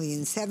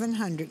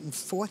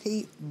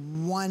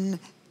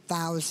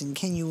 5,741,000.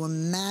 Can you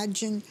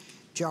imagine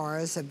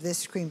jars of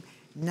this cream?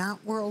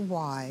 Not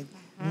worldwide,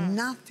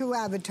 not through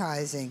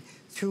advertising,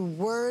 through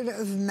word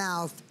of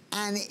mouth,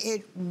 and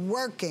it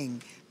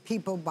working.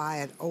 People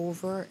buy it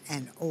over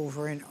and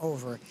over and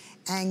over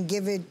and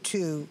give it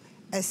to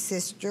a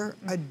sister,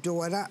 a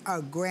daughter,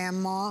 a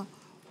grandma,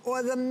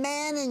 or the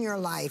man in your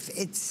life.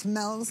 It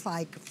smells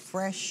like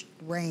fresh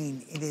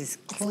rain. It is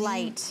clean. It's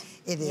light.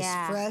 It is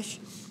fresh.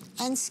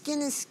 And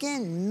skin is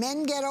skin.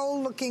 Men get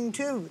old looking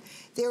too.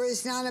 There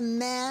is not a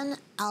man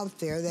out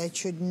there that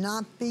should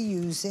not be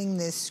using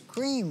this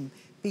cream,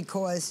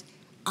 because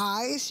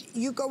eyes,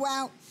 you go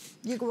out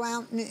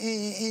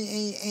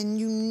and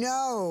you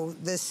know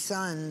the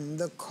sun,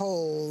 the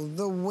cold,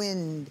 the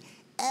wind,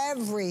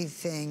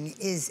 everything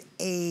is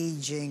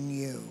aging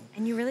you.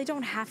 And you really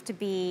don't have to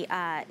be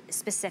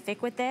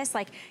specific with this.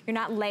 Like, you're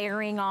not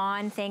layering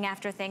on thing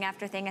after thing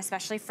after thing,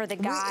 especially for the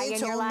guy in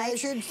your life.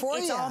 It's all measured for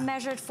you. It's all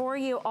measured for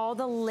you. All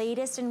the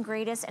latest and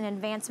greatest and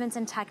advancements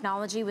in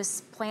technology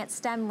with plant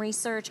stem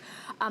research.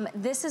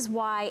 This is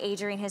why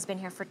Adrienne has been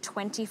here for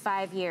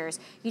 25 years.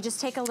 You just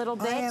take a little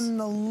bit. I am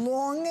the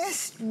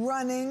longest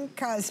running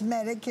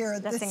cosmetic here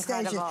at the station.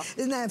 That's incredible.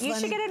 Isn't that funny? You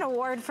should get an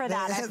award for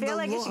that. I feel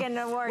like you should get an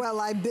award. Well,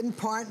 I've been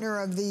partner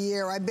of the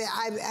year.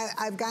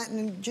 I've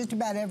gotten just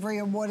about every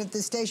award at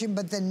the station,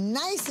 but the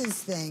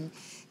nicest thing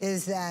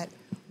is that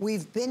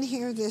we've been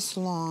here this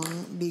long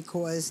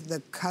because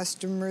the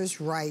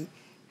customers write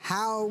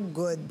how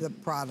good the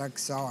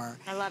products are.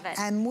 I love it.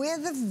 And we're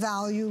the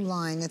value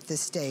line at the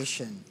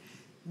station.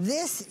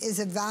 This is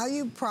a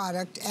value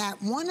product at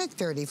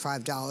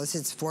 $35.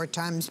 It's 4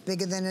 times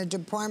bigger than a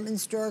department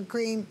store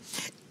cream.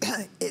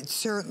 It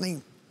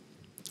certainly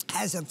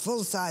has a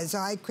full-size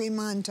eye cream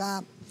on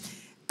top.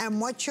 And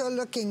what you're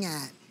looking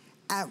at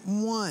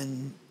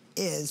one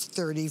is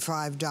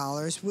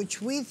 $35,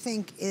 which we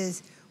think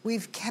is,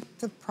 we've kept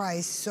the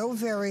price so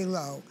very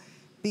low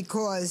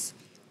because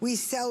we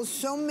sell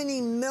so many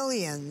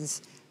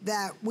millions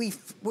that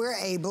we're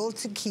able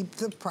to keep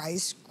the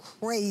price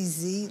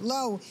crazy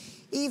low.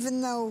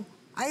 Even though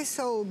I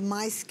sold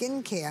my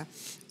skincare,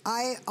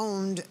 I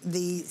owned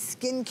the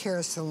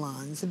skincare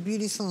salons, the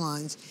beauty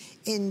salons,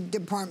 in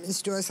department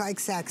stores like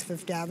Saks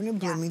Fifth Avenue,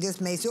 Bloomingdale's,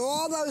 Macy's,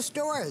 all those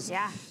stores.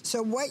 Yeah.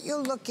 So what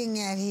you're looking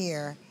at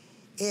here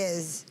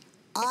is,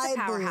 I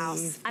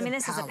believe, I mean,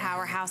 this is a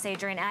powerhouse,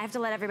 Adrienne. And I have to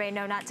let everybody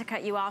know, not to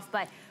cut you off,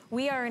 but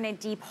we are in a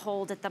deep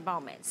hold at the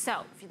moment.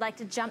 So if you'd like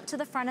to jump to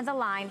the front of the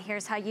line,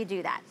 here's how you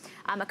do that.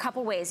 A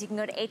couple ways. You can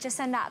go to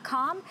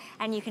hsn.com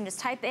and you can just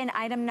type in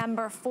item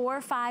number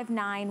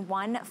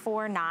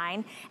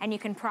 459149 and you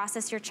can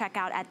process your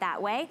checkout at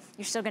that way.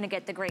 You're still gonna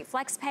get the great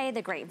flex pay,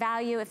 the great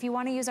value. If you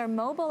wanna use our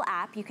mobile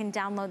app, you can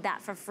download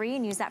that for free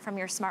and use that from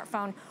your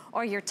smartphone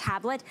or your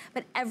tablet.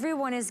 But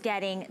everyone is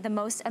getting the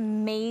most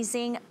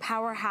amazing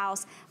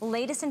powerhouse,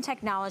 latest in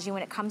technology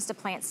when it comes to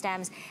plant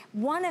stems.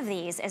 One of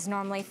these is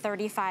normally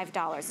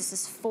 $35. This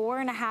is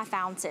 4.5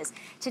 ounces.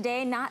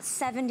 Today, not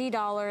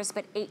 $70,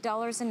 but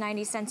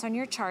 $8.90 on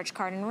your charge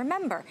card. And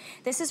remember,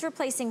 this is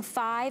replacing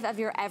 5 of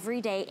your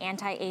everyday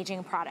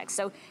anti-aging products.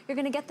 So you're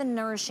gonna get the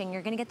nourishing,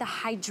 you're gonna get the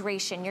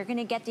hydration, you're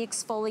gonna get the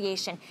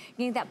exfoliation,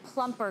 you get that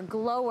plumper,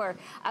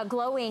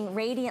 glowing,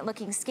 radiant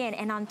looking skin.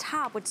 And on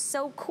top, what's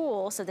so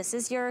cool, so this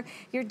is your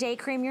day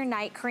cream, your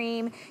night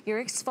cream,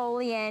 your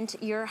exfoliant,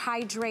 your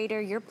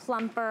hydrator, your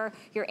plumper,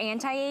 your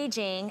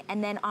anti-aging,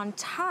 and then on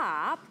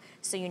top,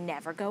 so you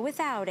never go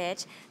without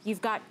it,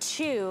 you've got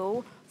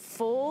 2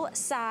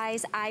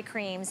 full-size eye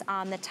creams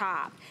on the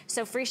top.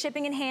 So free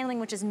shipping and handling,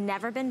 which has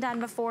never been done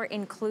before,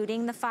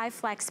 including the 5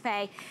 flex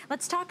pay.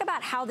 Let's talk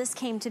about how this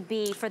came to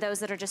be for those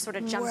that are just sort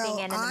of jumping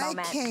in the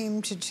moment. I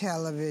came to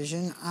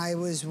television. I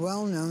was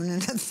well known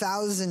in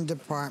 1,000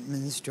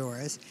 department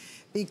stores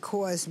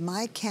because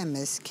my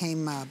chemist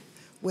came up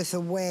with a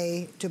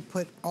way to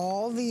put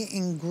all the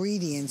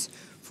ingredients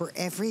for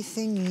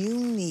everything you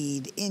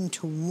need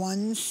into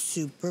one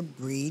super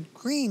breed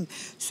cream.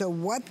 So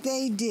what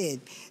they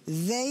did,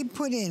 they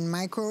put in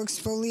micro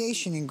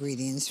exfoliation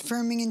ingredients,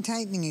 firming and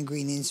tightening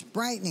ingredients,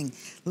 brightening,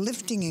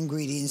 lifting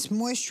ingredients,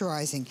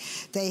 moisturizing.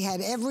 They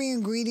had every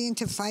ingredient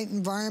to fight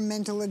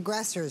environmental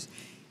aggressors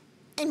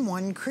in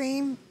one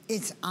cream.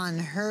 It's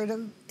unheard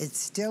of. It's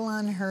still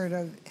unheard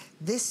of.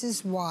 This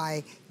is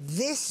why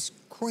this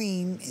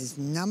cream is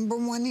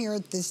 #1 here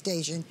at this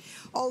station.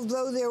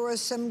 Although there were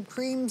some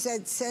creams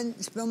that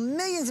spent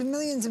millions and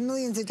millions and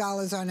millions of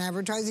dollars on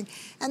advertising,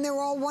 and they're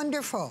all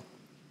wonderful.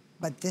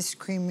 But this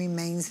cream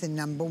remains the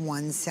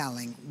 #1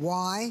 selling.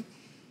 Why?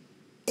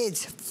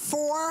 It's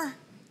 4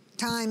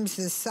 times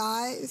the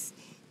size.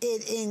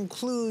 It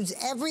includes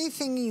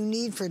everything you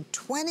need for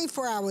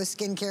 24-hour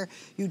skincare.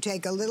 You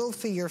take a little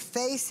for your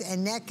face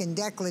and neck and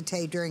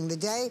décolleté during the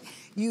day.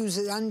 Use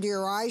it under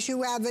your eyes.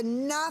 You have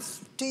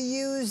enough to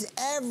use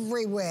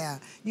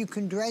everywhere. You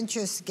can drench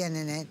your skin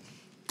in it.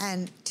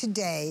 And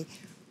today,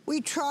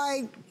 we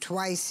try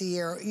twice a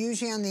year,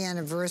 usually on the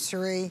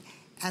anniversary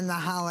and the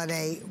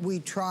holiday, we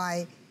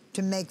try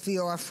to make the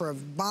offer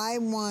of buy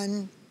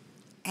one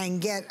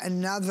and get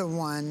another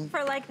one.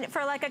 For like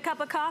a cup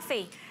of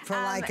coffee. For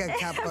like a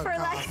cup of for coffee.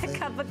 like a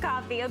cup of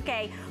coffee,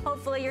 okay.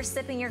 Hopefully you're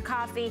sipping your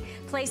coffee,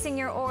 placing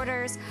your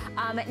orders,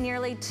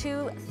 nearly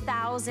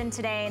 2,000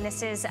 today, and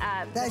this is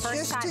That's the first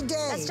just time.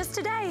 today. That's just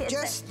today.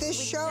 Just this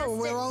show,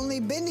 we've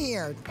only been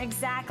here.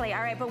 Exactly,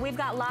 all right, but we've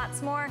got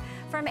lots more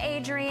from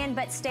Adrienne,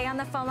 but stay on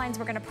the phone lines.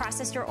 We're gonna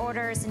process your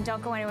orders, and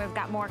don't go anywhere. We've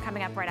got more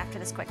coming up right after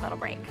this quick little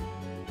break.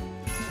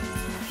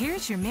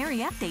 Here's your Merry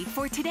update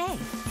for today.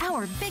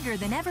 Our bigger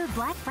than ever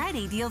Black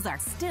Friday deals are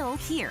still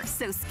here,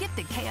 so skip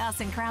the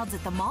chaos and crowds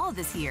at the mall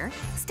this year.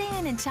 Stay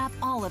in and shop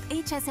all of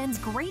HSN's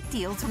great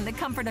deals from the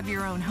comfort of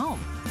your own home.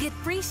 Get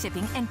free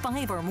shipping and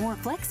 5 or more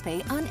flex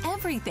pay on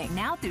everything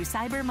now through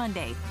Cyber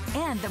Monday.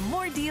 And the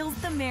more deals,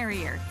 the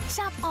merrier.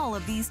 Shop all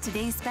of these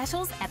today's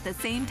specials at the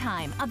same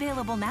time,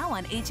 available now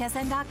on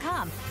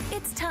hsn.com.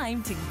 It's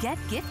time to get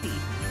gifty.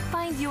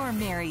 Find your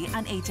Merry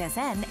on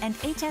HSN and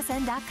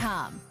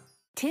hsn.com.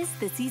 'Tis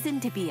the season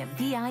to be a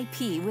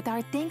VIP with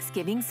our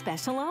Thanksgiving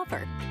special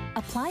offer.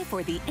 Apply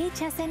for the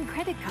HSN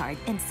credit card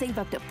and save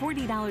up to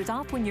 $40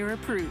 off when you're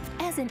approved.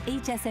 As an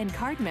HSN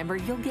card member,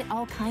 you'll get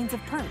all kinds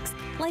of perks,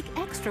 like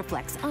extra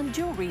flex on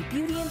jewelry,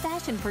 beauty, and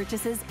fashion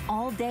purchases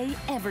all day,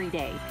 every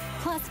day.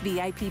 Plus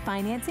VIP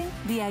financing,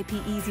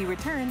 VIP easy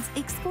returns,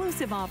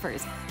 exclusive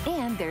offers,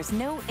 and there's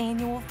no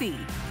annual fee.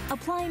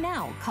 Apply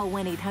now. Call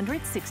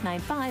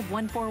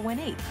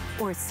 1-800-695-1418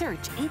 or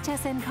search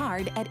HSN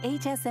card at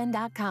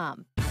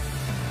hsn.com.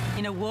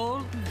 In a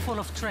world full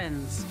of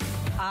trends,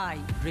 I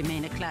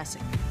remain a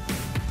classic.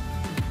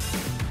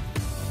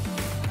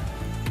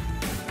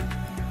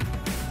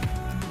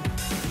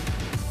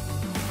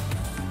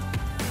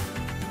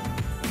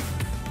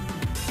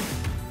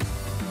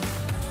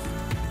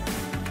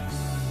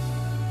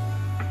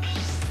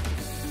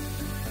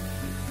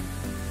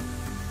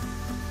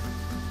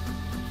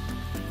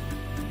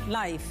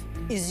 Life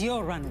is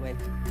your runway.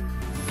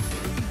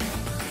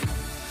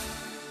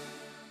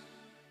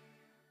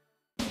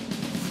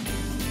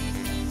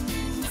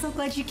 So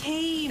glad you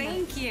came.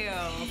 Thank you.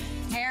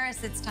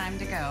 Harris, it's time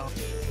to go.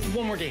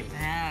 One more game.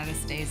 Ah,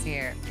 this day's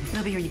here.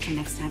 We'll be here when you come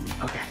next time.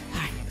 Okay. All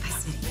right, bye,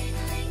 sweetie.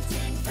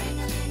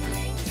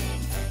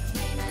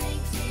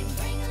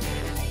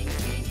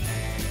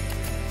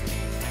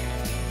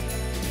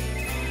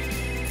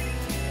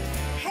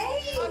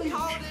 Happy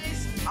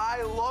holidays.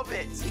 I love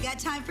it. You got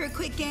time for a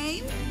quick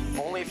game?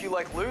 Only if you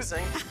like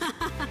losing.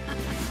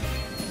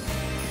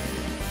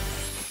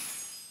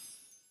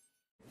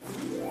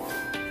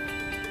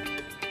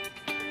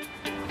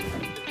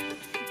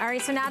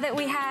 right, so now that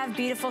we have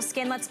beautiful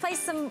skin, let's play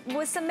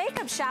with some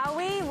makeup, shall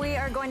we? We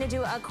are going to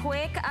do a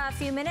quick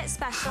few-minute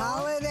special.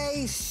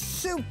 Holiday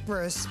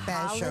super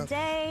special.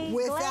 Holiday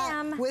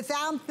glam.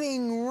 Without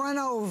being run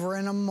over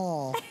in a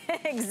mall.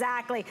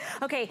 Exactly.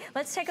 Okay,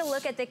 let's take a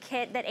look at the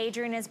kit that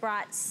Adrienne has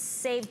brought,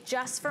 saved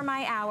just for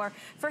my hour.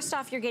 First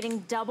off, you're getting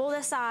double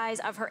the size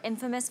of her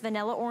infamous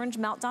Vanilla Orange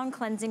Meltdown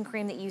Cleansing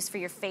Cream that you use for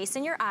your face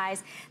and your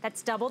eyes.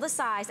 That's double the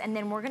size, and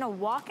then we're gonna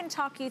walk and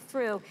talk you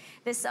through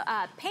this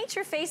Paint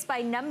Your Face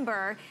by Number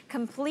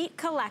complete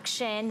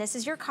collection. This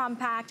is your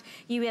compact.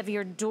 You have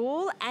your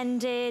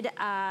dual-ended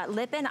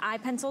lip and eye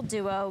pencil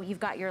duo. You've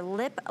got your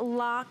lip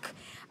lock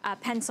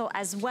pencil,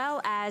 as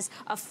well as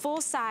a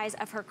full size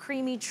of her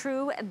creamy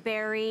True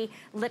Berry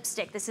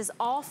lipstick. This is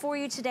all for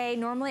you today.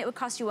 Normally it would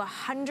cost you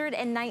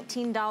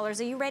 $119.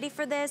 Are you ready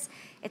for this?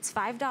 It's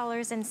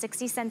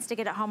 $5.60 to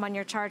get it home on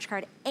your charge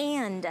card,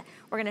 and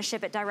we're gonna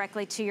ship it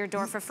directly to your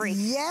door for free.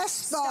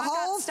 Yes, the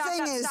whole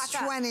thing is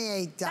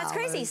 $28. That's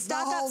crazy.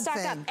 Stock up, stock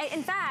up.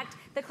 In fact,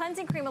 the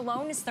cleansing cream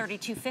alone is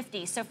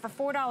 $32.50. So for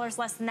 $4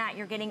 less than that,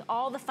 you're getting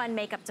all the fun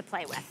makeup to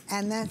play with.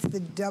 And that's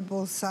the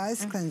double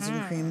size cleansing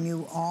cream.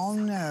 You all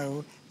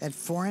know that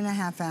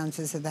 4.5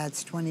 ounces of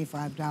that's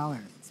 $25.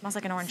 It smells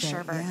like an orange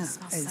sherbet. Yeah. It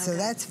smells so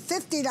that's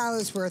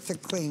 $50 worth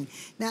of clean.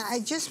 Now, I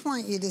just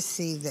want you to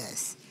see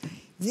this.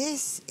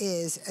 This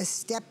is a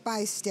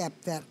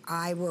step-by-step that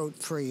I wrote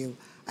for you.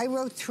 I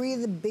wrote 3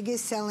 of the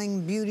biggest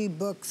selling beauty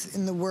books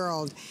in the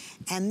world.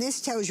 And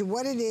this tells you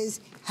what it is,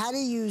 how to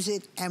use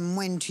it, and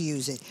when to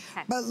use it.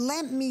 Okay. But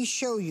let me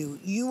show you.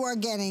 You are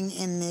getting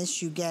in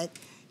this, you get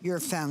your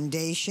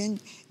foundation,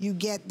 you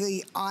get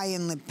the eye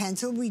and lip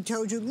pencil. We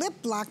told you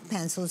lip block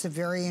pencil is a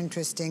very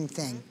interesting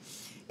thing.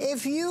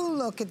 If you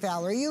look at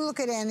Valerie, you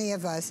look at any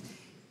of us,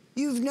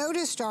 you've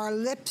noticed our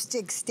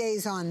lipstick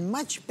stays on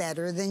much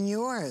better than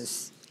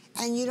yours.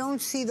 And you don't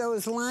see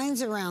those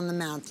lines around the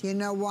mouth. You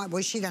know what?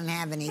 Well, she doesn't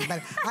have any,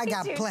 but I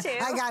got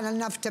I got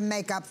enough to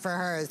make up for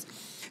hers.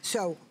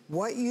 So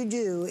what you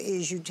do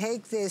is you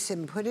take this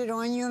and put it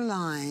on your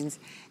lines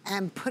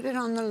and put it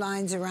on the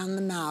lines around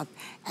the mouth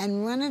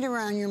and run it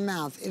around your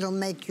mouth. It'll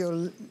make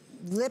your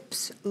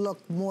lips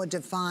look more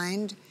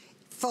defined,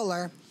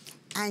 fuller,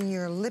 and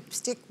your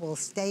lipstick will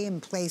stay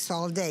in place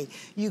all day.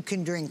 You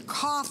can drink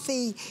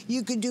coffee,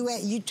 you can do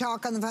it, you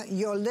talk on the phone,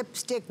 your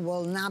lipstick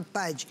will not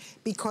budge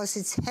because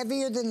it's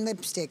heavier than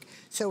lipstick,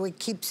 so it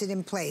keeps it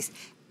in place.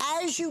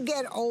 As you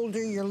get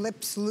older, your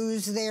lips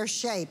lose their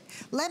shape.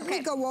 Let me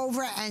go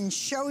over and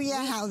show you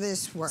how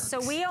this works. So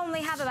we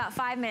only have about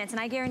 5 minutes, and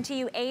I guarantee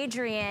you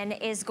Adrienne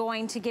is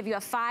going to give you a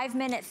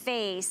 5-minute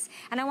face.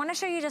 And I wanna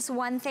show you just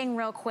one thing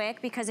real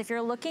quick, because if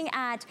you're looking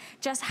at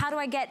just how do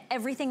I get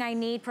everything I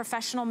need,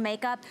 professional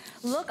makeup,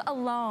 look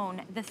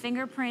alone. The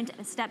fingerprint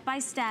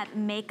step-by-step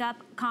makeup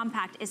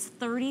compact is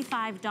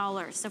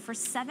 $35. So for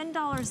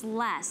 $7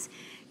 less,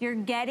 you're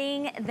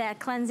getting the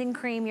cleansing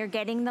cream, you're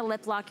getting the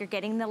lip lock, you're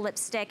getting the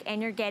lipstick, and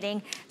you're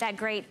getting that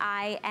great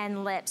eye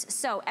and lips.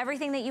 So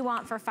everything that you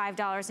want for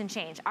 $5 and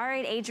change. All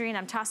right, Adrienne,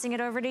 I'm tossing it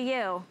over to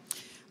you.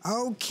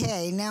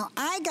 Okay, now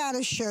I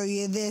gotta show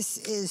you, this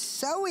is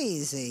so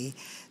easy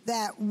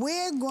that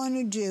we're going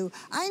to do,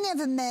 I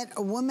never met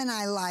a woman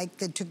I liked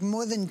that took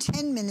more than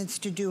 10 minutes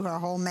to do her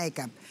whole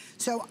makeup.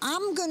 So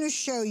I'm gonna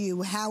show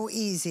you how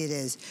easy it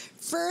is.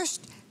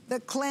 First,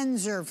 the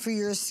cleanser for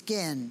your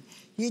skin.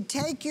 You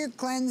take your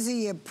cleanser,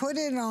 you put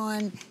it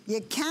on, you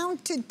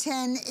count to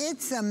 10,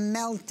 it's a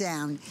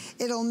meltdown.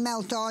 It'll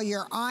melt all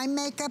your eye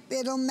makeup,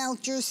 it'll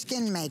melt your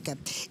skin makeup.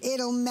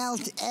 It'll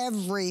melt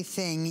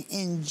everything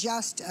in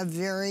just a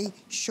very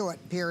short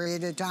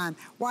period of time.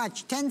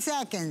 Watch, 10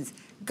 seconds,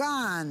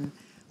 gone.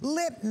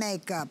 Lip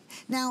makeup.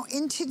 Now,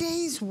 in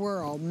today's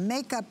world,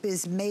 makeup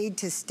is made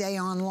to stay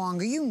on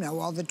longer. You know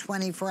all the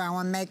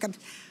 24-hour makeup,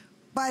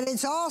 but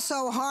it's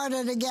also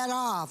harder to get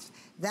off.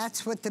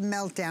 That's what the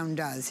meltdown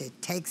does. It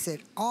takes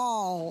it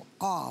all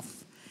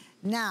off.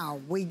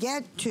 Now, we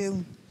get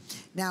to,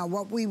 now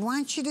what we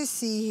want you to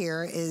see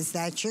here is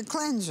that's your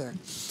cleanser.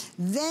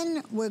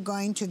 Then we're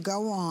going to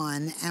go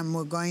on and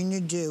we're going to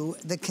do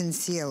the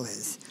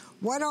concealers.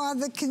 What are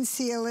the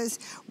concealers?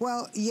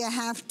 Well, you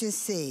have to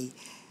see.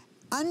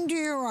 Under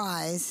your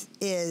eyes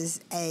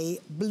is a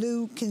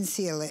blue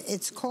concealer.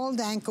 It's called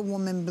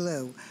Anchorwoman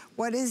Blue.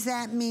 What does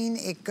that mean?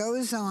 It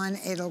goes on,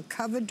 it'll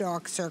cover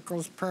dark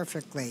circles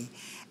perfectly.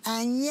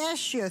 And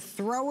yes, you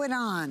throw it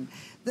on.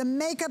 The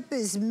makeup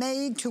is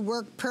made to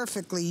work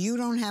perfectly. You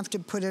don't have to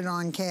put it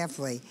on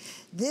carefully.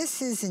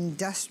 This is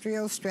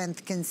industrial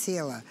strength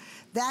concealer.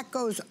 That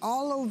goes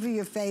all over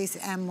your face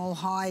and will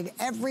hide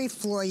every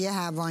flaw you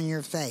have on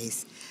your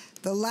face.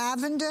 The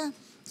lavender,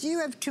 do you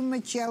have too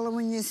much yellow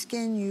in your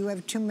skin? You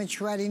have too much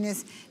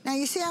ruddiness? Now,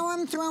 you see how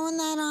I'm throwing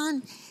that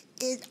on?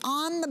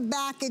 On the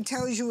back, it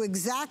tells you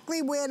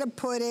exactly where to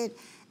put it,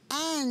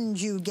 and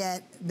you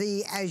get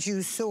the, as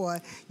you saw,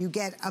 you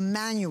get a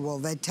manual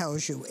that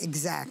tells you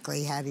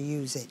exactly how to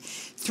use it.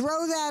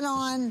 Throw that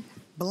on,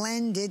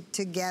 blend it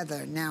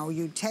together. Now,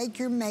 you take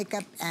your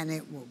makeup, and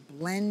it will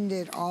blend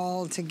it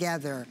all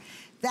together.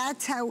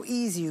 That's how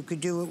easy. You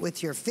could do it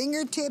with your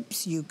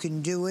fingertips. You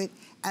can do it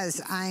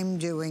as I'm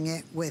doing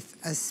it with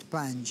a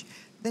sponge.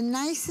 The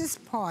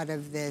nicest part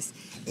of this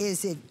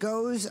is it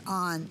goes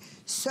on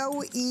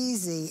so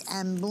easy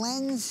and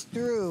blends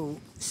through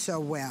so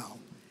well.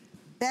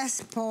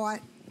 Best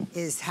part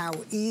is how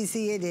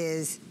easy it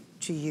is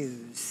to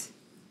use.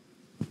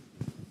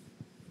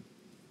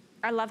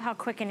 I love how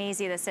quick and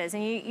easy this is.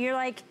 And you're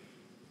like,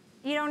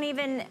 you don't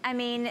even, I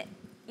mean,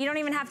 you don't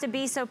even have to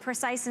be so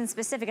precise and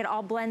specific. It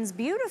all blends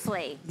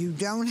beautifully. You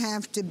don't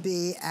have to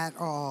be at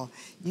all.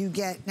 You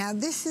get, now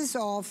this is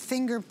all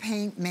finger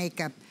paint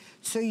makeup.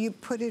 So you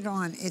put it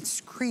on,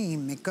 it's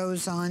cream, it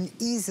goes on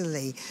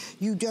easily.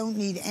 You don't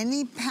need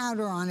any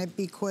powder on it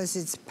because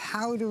it's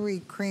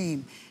powdery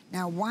cream.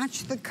 Now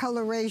watch the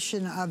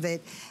coloration of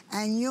it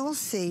and you'll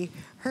see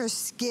her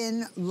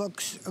skin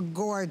looks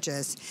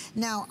gorgeous.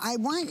 Now I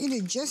want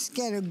you to just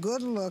get a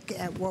good look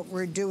at what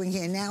we're doing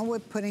here. Now we're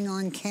putting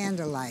on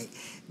candlelight.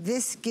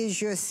 This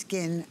gives your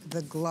skin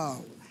the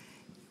glow.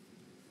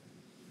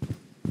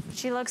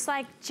 She looks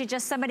like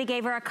somebody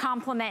gave her a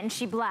compliment and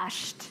she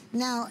blushed.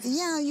 Now,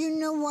 yeah, you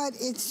know what?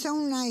 It's so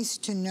nice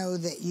to know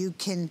that you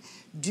can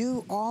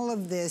do all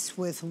of this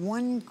with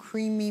one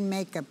creamy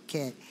makeup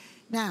kit.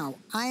 Now,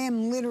 I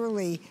am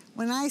literally,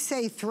 when I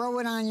say throw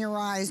it on your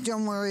eyes,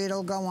 don't worry,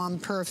 it'll go on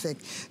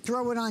perfect.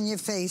 Throw it on your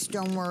face,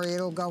 don't worry,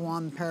 it'll go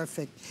on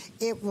perfect.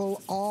 It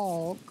will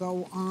all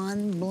go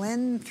on,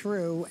 blend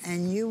through,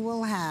 and you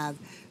will have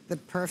the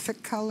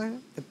perfect color,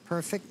 the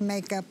perfect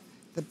makeup,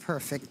 the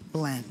perfect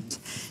blend.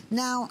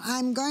 Now,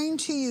 I'm going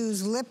to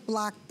use lip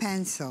lock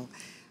pencil.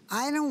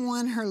 I don't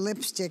want her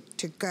lipstick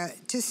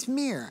to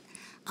smear.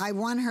 I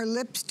want her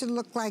lips to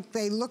look like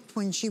they looked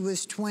when she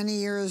was 20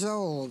 years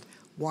old.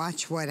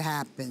 Watch what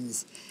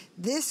happens.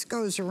 This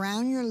goes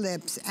around your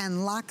lips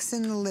and locks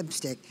in the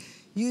lipstick.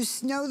 You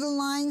know the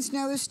lines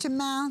nose to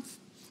mouth?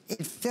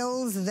 It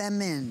fills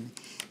them in.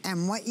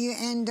 And what you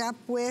end up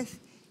with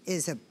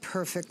is a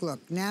perfect look.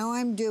 Now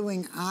I'm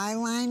doing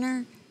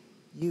eyeliner.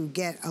 You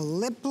get a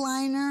lip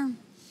liner,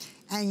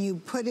 and you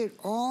put it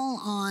all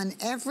on.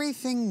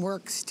 Everything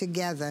works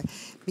together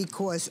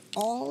because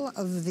all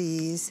of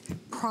these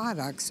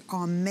products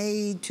are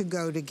made to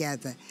go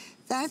together.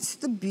 That's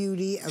the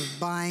beauty of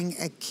buying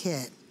a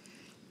kit.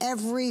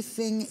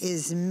 Everything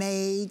is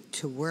made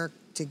to work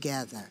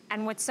together.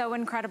 And what's so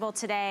incredible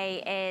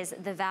today is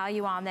the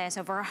value on this,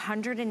 over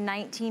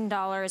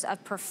 $119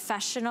 of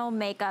professional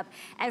makeup.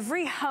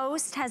 Every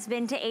host has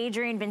been to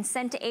Adrienne, been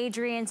sent to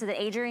Adrienne so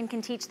that Adrienne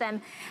can teach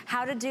them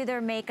how to do their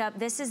makeup.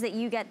 This is that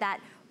you get that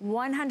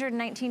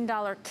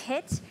 $119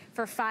 kit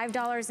for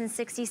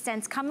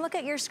 $5.60. Come look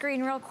at your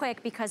screen real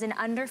quick because in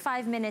under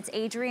 5 minutes,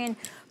 Adrienne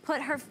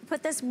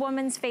put this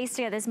woman's face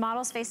together, this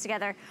model's face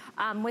together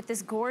with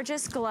this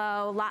gorgeous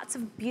glow, lots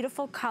of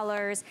beautiful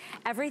colors,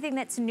 everything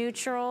that's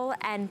neutral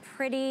and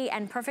pretty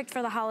and perfect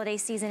for the holiday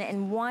season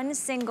in one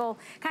single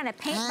kind of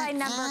paint by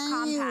number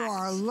compact. You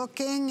are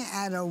looking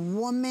at a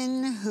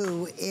woman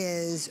who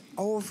is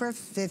over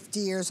 50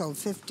 years old,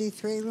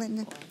 53,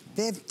 Linda?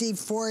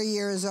 54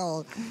 years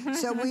old.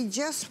 So we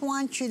just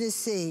want you to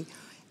see,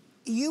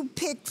 you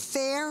pick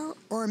fair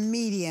or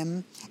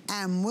medium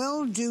and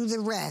we'll do the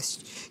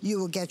rest. You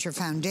will get your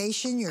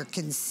foundation, your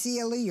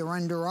concealer, your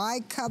under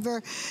eye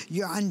cover,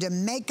 your under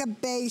makeup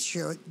base,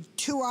 your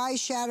 2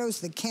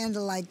 eyeshadows, the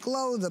candlelight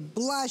glow, the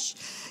blush.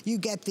 You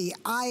get the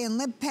eye and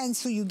lip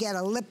pencil, you get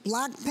a lip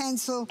lock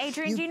pencil.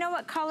 Adrienne, do you know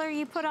what color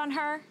you put on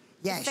her?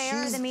 Yes, the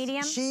fair or the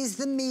medium? She's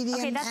the medium.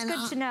 Okay, that's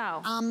good to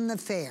know. I'm the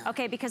fair.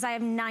 Okay, because I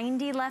have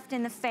 90 left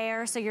in the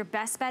fair, so your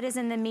best bet is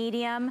in the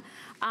medium.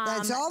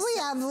 That's all we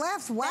have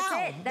left.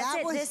 Wow. That's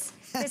it.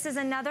 This is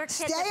another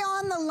kit. Stay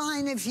on the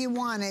line if you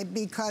want it,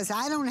 because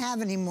I don't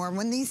have any more.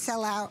 When these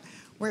sell out,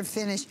 we're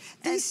finished.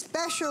 These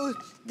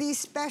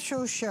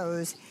special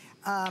shows,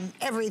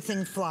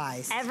 everything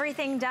flies.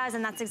 Everything does,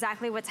 and that's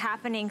exactly what's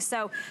happening.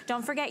 So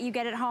don't forget, you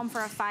get it home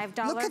for a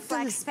 $5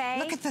 flex pay.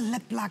 Look at the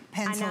lip lock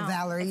pencil,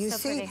 Valerie. You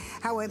see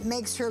how it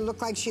makes her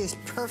look like she has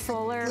perfect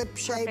lip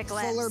shape,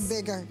 fuller,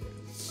 bigger.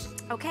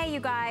 Okay, you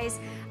guys,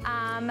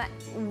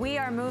 we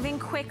are moving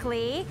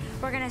quickly.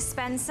 We're gonna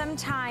spend some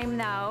time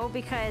though,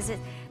 because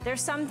there's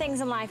some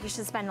things in life you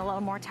should spend a little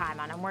more time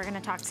on, and we're going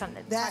to talk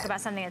about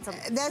something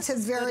that's a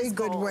very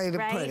good way to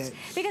put it.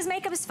 Because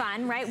makeup is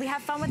fun, right? We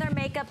have fun with our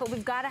makeup, but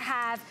we've got to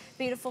have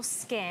beautiful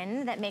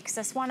skin that makes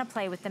us want to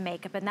play with the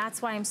makeup, and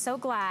that's why I'm so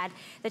glad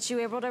that you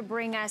were able to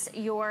bring us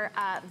your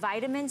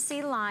vitamin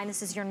C line.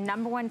 This is your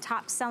 #1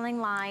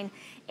 top-selling line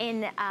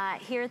in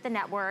here at the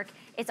network.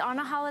 It's on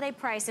a holiday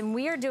price, and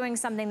we are doing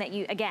something that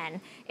again,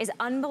 is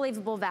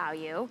unbelievable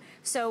value.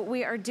 So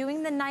we are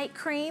doing the night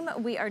cream,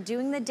 we are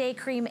doing the day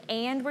cream,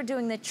 and we're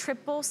doing the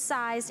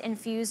triple-sized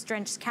infused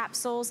drenched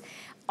capsules.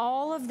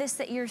 All of this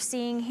that you're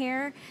seeing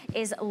here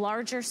is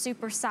larger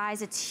super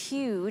size. It's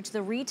huge.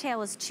 The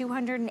retail is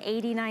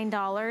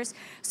 $289.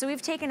 So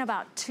we've taken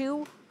about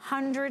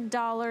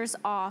 $200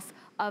 off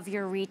of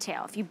your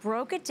retail. If you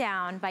broke it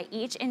down by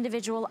each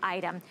individual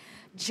item,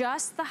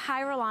 just the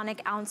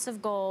hyaluronic ounce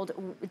of gold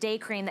day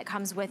cream that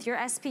comes with your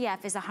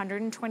SPF is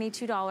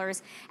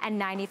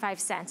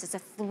 $122.95. It's a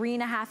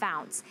 3.5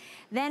 ounce.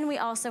 Then we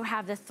also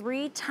have the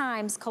 3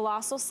 times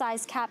colossal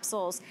size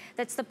capsules.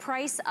 That's the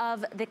price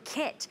of the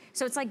kit.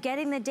 So it's like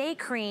getting the day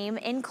cream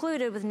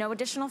included with no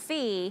additional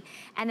fee.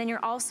 And then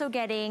you're also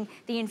getting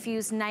the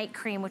infused night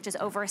cream, which is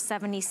over a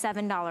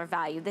 $77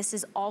 value. This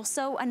is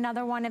also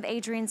another one of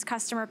Adrienne's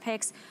customer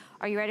picks.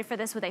 Are you ready for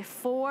this? With a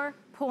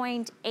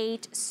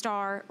 4.8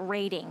 star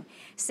rating.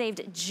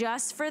 Saved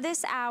just for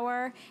this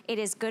hour. It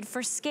is good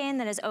for skin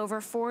that is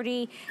over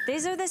 40.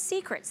 These are the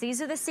secrets.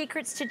 These are the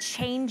secrets to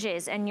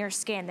changes in your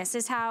skin. This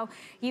is how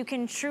you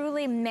can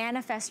truly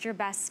manifest your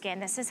best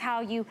skin. This is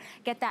how you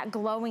get that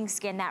glowing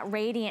skin, that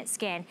radiant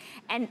skin.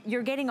 And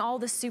you're getting all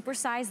the super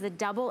size, the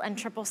double and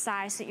triple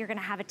size, so you're gonna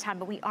have a ton.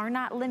 But we are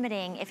not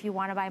limiting if you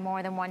wanna buy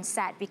more than one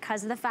set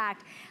because of the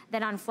fact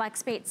that on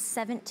FlexPay it's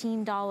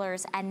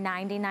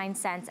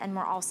 $17.99, and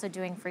we're also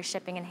doing free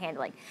shipping and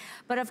handling.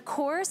 But of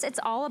course, it's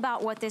all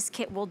about what this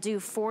kit will do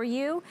for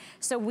you.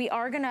 So we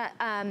are gonna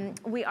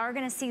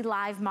see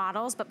live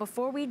models, but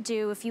before we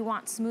do, if you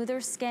want smoother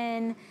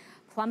skin,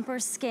 plumper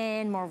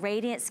skin, more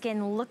radiant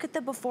skin, look at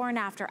the before and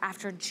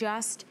after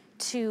just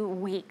 2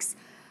 weeks.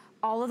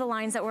 All of the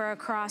lines that were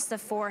across the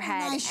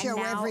forehead. And I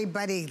show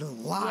everybody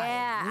live.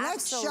 Yeah,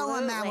 Let's show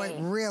them how it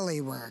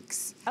really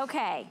works.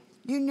 Okay.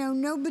 You know,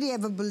 nobody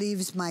ever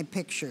believes my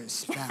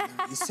pictures, Valerie,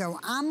 so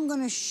I'm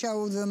gonna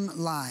show them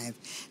live.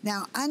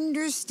 Now,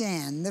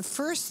 understand, the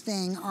first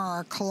thing are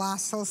our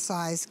colossal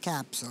size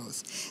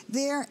capsules.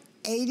 They're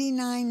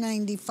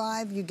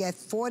 $89.95, you get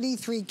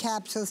 43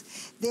 capsules.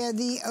 They're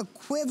the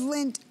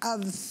equivalent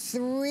of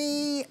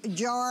 3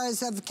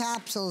 jars of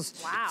capsules.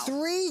 Wow.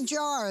 3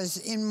 jars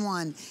in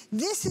one.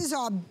 This is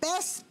our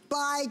best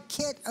buy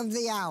kit of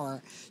the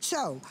hour.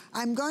 So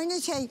I'm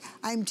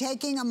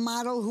taking a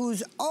model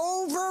who's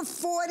over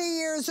 40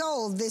 years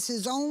old. This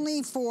is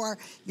only for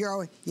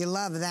you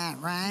love that,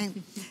 right?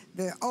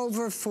 The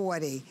over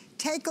 40.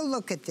 Take a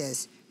look at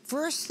this.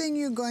 First thing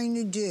you're going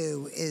to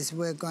do is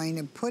we're going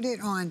to put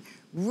it on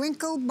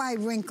wrinkle by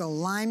wrinkle,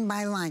 line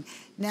by line.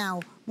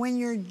 Now, when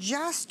you're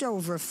just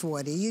over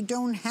 40, you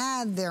don't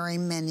have very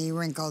many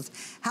wrinkles.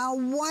 How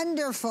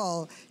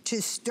wonderful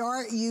to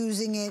start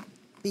using it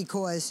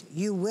because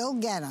you will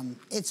get them.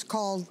 It's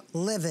called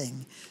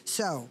living.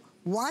 So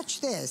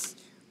watch this,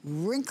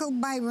 wrinkle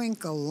by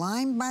wrinkle,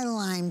 line by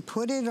line,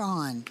 put it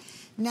on.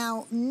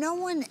 Now, no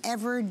one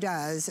ever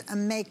does a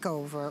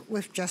makeover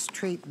with just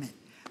treatment,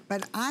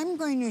 but I'm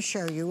going to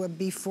show you a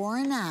before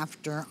and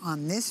after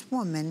on this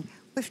woman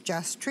with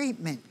just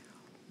treatment.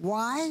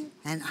 Why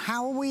and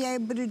how are we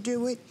able to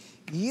do it?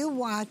 You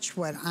watch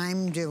what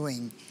I'm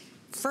doing.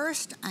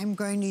 First, I'm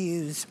going to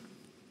use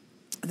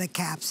the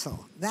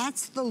capsule.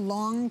 That's the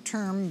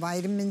long-term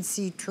vitamin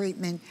C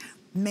treatment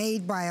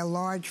made by a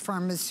large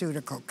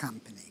pharmaceutical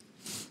company.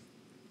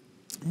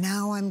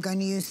 Now I'm going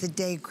to use the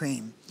day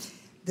cream.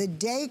 The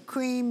day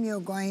cream,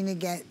 you're going to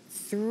get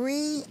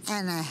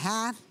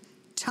 3.5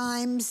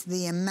 times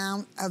the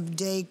amount of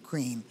day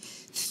cream.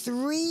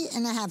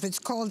 3.5, it's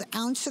called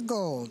ounce of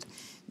gold.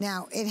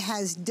 Now, it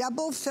has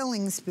double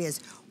filling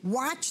spears.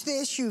 Watch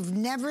this, you've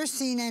never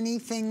seen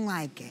anything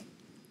like it.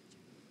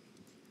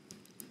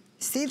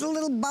 See the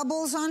little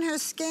bubbles on her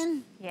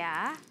skin?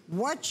 Yeah.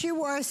 What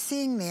you are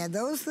seeing there,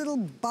 those little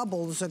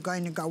bubbles are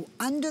going to go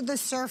under the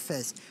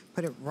surface,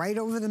 put it right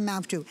over the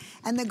mouth too,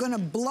 and they're going to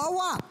blow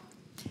up.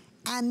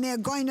 And they're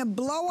going to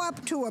blow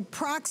up to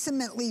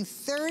approximately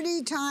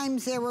 30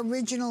 times their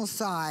original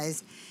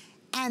size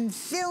and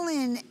fill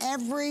in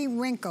every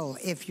wrinkle.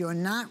 If you're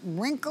not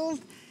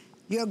wrinkled,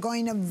 you're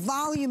going to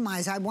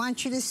volumize. I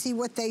want you to see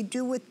what they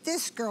do with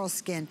this girl's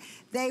skin.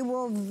 They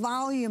will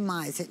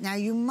volumize it. Now,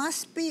 you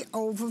must be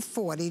over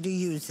 40 to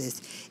use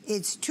this.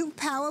 It's too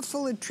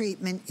powerful a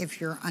treatment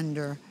if you're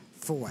under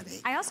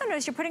 40. I also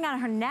noticed you're putting on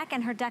her neck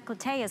and her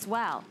décolleté as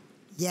well.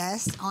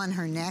 Yes, on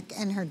her neck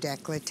and her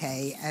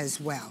décolleté as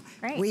well.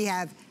 Great. We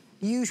have,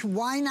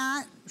 why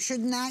not?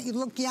 Shouldn't that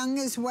look young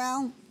as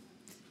well?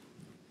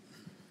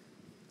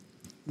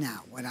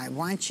 Now, what I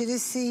want you to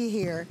see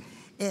here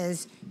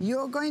is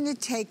you're going to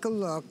take a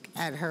look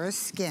at her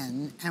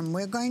skin, and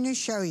we're going to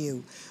show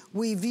you.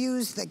 We've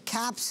used the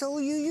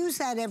capsule. You use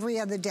that every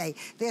other day.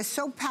 They're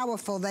so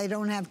powerful, they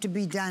don't have to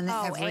be done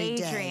every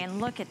day. Oh, Adrienne,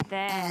 look at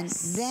this. And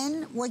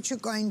then what you're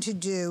going to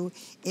do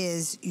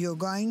is you're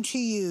going to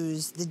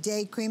use the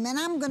day cream, and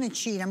I'm going to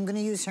cheat. I'm going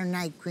to use her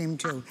night cream,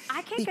 too.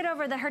 I can't get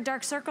over that her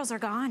dark circles are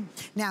gone.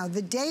 Now,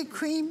 the day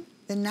cream,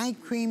 the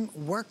night cream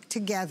work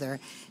together.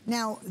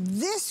 Now,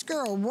 this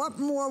girl, what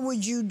more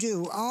would you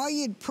do? All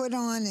you'd put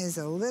on is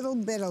a little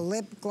bit of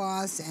lip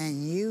gloss,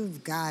 and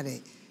you've got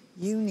it.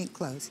 You need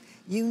clothes.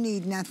 You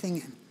need nothing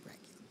regular.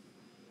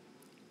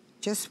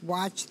 Just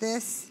watch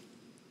this,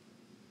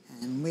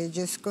 and we're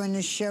just going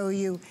to show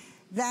you.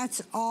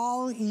 That's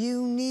all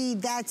you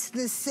need. That's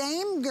the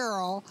same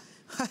girl,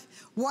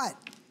 what,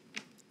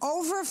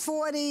 over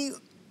 40,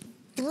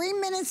 3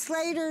 minutes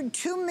later,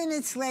 2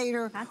 minutes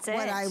later, That's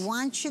what it. I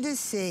want you to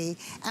see,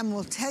 and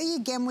we'll tell you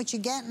again what you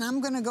get, and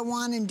I'm gonna go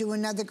on and do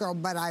another girl,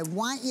 but I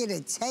want you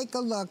to take a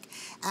look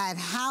at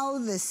how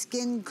the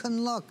skin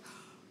can look.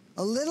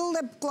 A little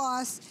lip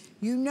gloss.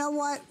 You know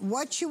what?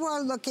 What you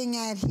are looking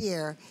at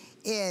here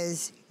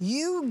is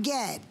you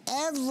get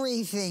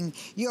everything.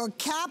 Your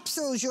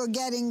capsules, you're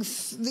getting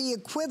the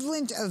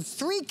equivalent of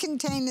 3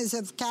 containers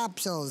of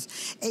capsules,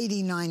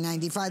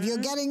 $89.95. You're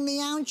getting the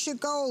ounce of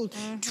gold,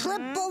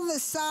 triple the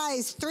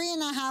size,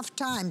 3.5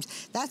 times.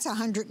 That's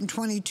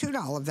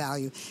 $122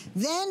 value.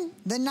 Then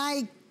the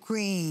night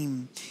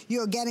cream.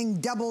 You're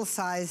getting double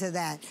size of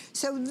that.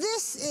 So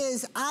this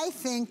is, I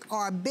think,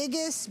 our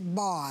biggest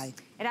buy.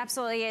 It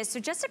absolutely is. So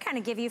just to kind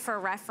of give you for a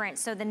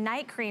reference, so the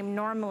night cream,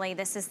 normally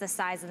this is the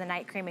size of the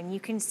night cream, and you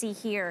can see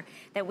here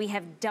that we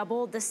have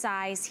doubled the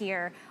size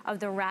here of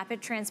the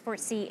Rapid Transport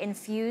C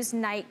Infused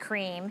Night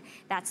Cream.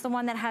 That's the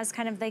one that has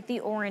kind of like the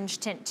orange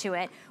tint to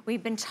it.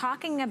 We've been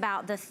talking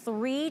about the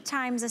 3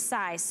 times the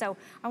size. So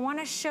I want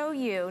to show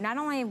you, not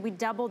only have we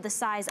doubled the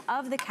size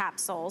of the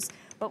capsules,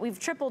 but we've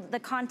tripled the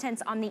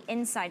contents on the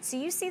inside. So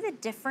you see the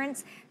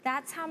difference?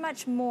 That's how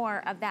much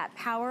more of that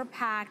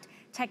power-packed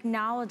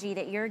technology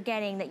that you're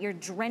getting, that you're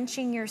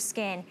drenching your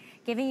skin,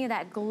 giving you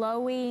that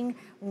glowing,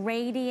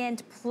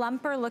 radiant,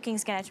 plumper looking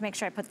skin. I have to make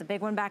sure I put the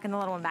big one back and the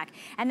little one back.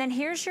 And then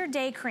here's your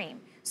day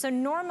cream. So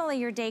normally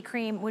your day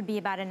cream would be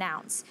about an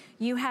ounce.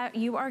 You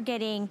are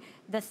getting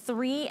the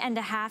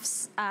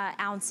 3.5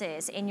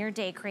 ounces in your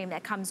day cream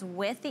that comes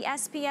with the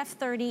SPF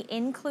 30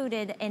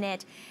 included in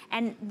it.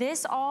 And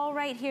this all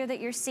right here that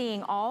you're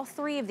seeing, all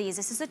 3 of these,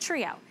 this is a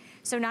trio.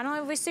 So not only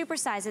have we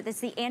supersized it,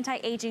 it's the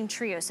anti-aging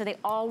trio, so they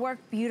all work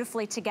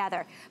beautifully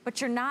together. But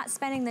you're not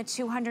spending the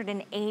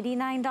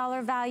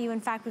 $289 value.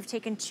 In fact, we've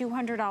taken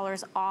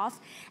 $200 off,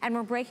 and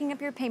we're breaking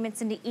up your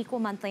payments into equal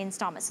monthly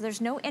installments. So there's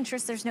no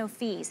interest, there's no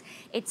fees.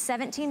 It's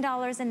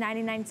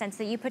 $17.99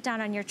 that you put down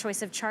on your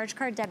choice of charge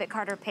card, debit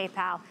card, or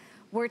PayPal.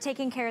 We're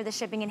taking care of the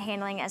shipping and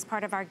handling as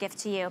part of our gift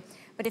to you.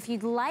 But if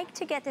you'd like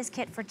to get this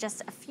kit for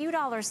just a few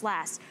dollars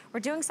less, we're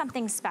doing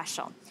something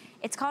special.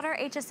 It's called our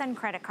HSN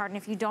credit card, and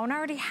if you don't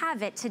already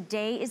have it,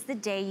 today is the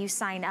day you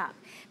sign up.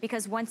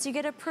 Because once you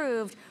get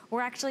approved,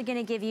 we're actually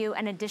gonna give you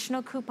an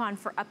additional coupon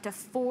for up to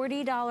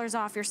 $40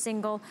 off your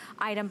single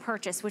item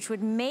purchase, which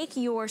would make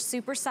your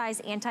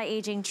supersize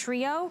anti-aging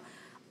trio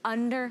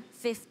under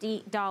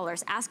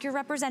 $50. Ask your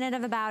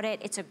representative about it.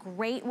 It's a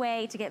great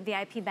way to get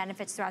VIP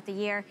benefits throughout the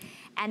year.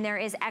 And there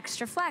is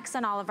extra flex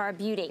on all of our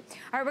beauty.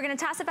 All right, we're gonna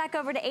toss it back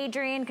over to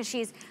Adrienne because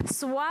she's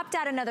swapped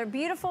out another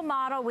beautiful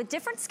model with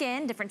different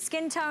skin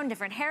tone,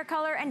 different hair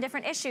color, and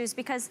different issues,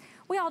 because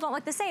we all don't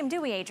look the same, do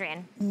we,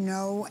 Adrienne?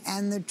 No,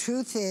 and the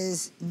truth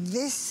is,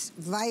 this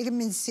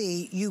vitamin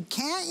C, you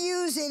can't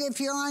use it if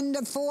you're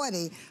under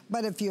 40,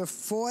 but if you're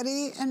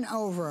 40 and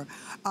over,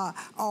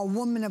 a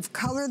woman of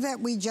color that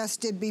we just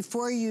did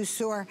before, you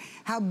saw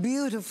how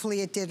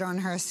beautifully it did on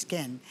her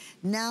skin.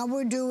 Now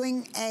we're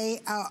doing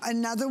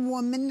another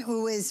woman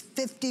who is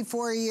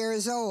 54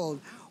 years old.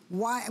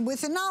 Why,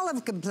 with an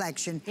olive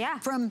complexion. Yeah.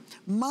 From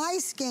my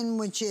skin,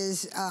 which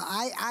is,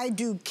 I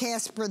do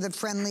Casper the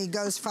Friendly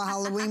Ghost for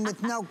Halloween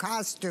with no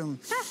costume.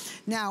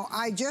 Now,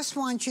 I just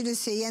want you to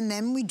see, and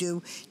then we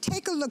do,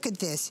 take a look at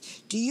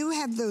this. Do you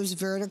have those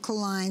vertical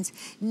lines?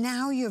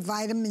 Now your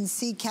vitamin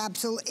C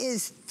capsule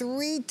is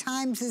 3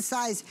 times the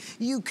size.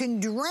 You can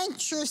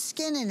drench your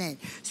skin in it.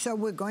 So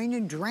we're going to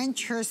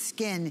drench her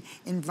skin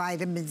in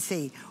vitamin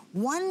C.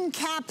 1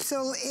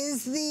 capsule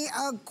is the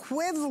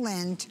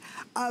equivalent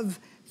of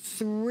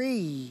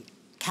 3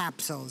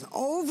 capsules,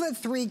 over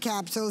 3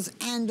 capsules,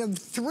 and of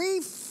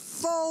 3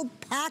 full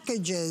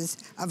packages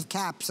of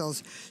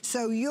capsules.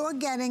 So you're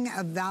getting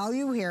a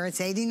value here, it's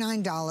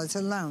 $89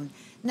 alone.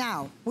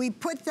 Now, we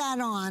put that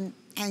on,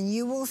 and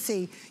you will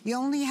see, you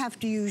only have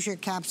to use your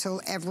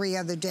capsule every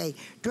other day.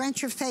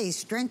 Drench your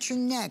face, drench your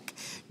neck,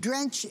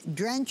 drench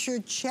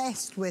your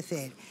chest with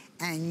it,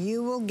 and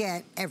you will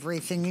get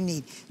everything you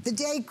need. The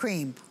day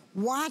cream.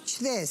 Watch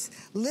this.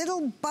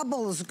 Little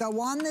bubbles go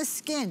on the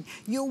skin.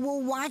 You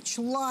will watch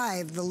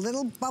live. The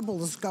little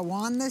bubbles go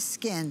on the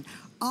skin,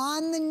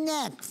 on the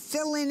neck,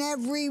 fill in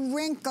every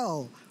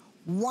wrinkle.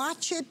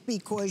 Watch it,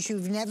 because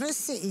you've never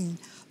seen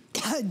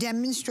a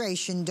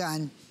demonstration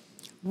done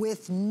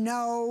with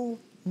no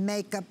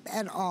makeup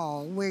at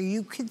all, where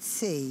you could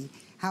see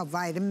how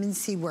vitamin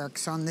C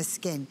works on the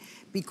skin,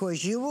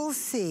 because you will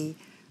see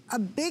a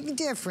big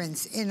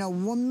difference in a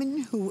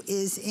woman who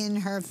is in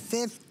her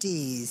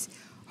 50s.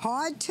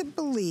 Hard to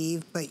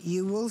believe, but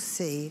you will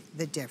see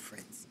the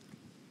difference.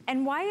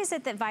 And why is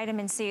it that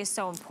vitamin C is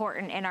so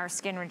important in our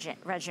skin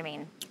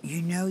regimen?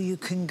 You know, you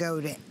can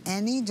go to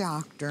any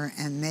doctor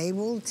and they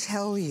will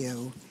tell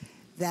you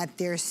that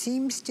there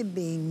seems to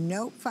be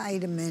no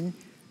vitamin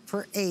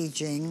for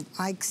aging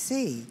like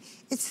C.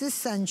 It's the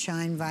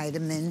sunshine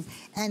vitamin,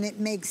 and it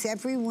makes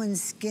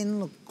everyone's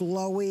skin look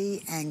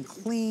glowy and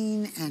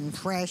clean and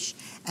fresh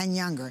and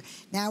younger.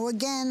 Now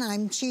again,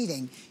 I'm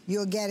cheating.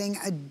 You're getting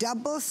a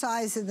double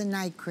size of the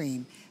night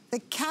cream. The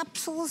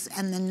capsules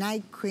and the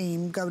night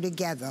cream go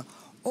together.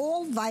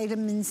 all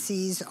vitamin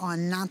C's are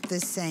not the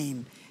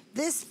same.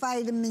 This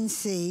vitamin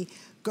C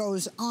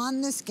goes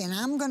on the skin.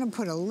 I'm gonna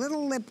put a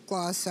little lip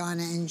gloss on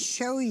it and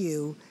show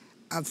you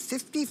a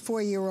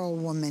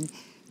 54-year-old woman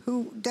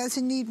who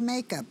doesn't need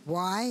makeup.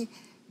 Why?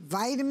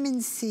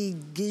 Vitamin C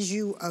gives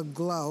you a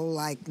glow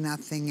like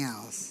nothing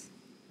else.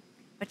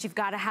 But you've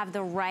got to have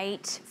the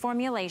right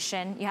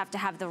formulation. You have to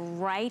have the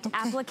right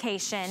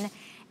application.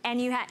 And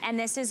and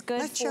this is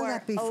good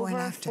for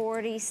over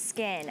 40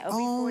 skin, over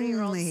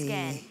 40-year-old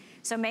skin.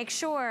 So make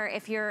sure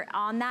if you're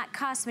on that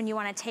cusp and you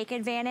want to take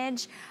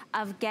advantage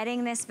of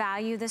getting this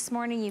value this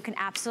morning, you can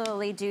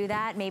absolutely do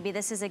that. Maybe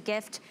this is a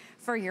gift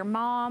for your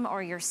mom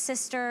or your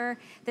sister.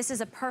 This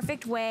is a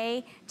perfect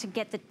way to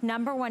get the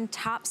 ¡1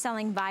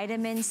 top-selling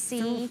vitamin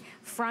C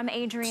from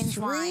Adrienne's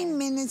line. 3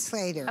 minutes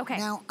later. Okay.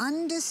 Now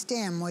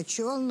understand what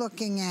you're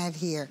looking at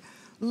here.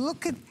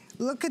 Look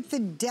at the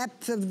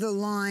depth of the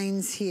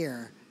lines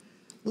here.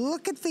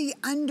 Look at the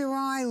under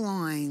eye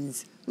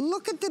lines.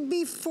 Look at the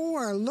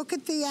before, look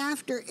at the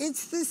after.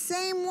 It's the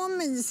same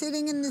woman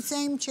sitting in the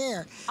same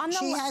chair.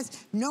 She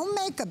has no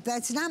makeup.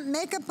 That's not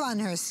makeup on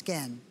her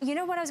skin. You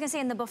know what I was gonna say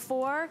in the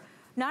before?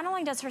 Not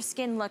only does her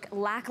skin look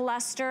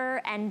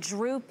lackluster and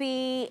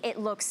droopy, it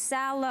looks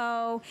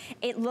sallow,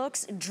 it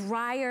looks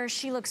drier,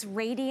 she looks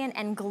radiant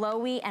and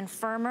glowy and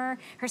firmer.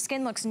 Her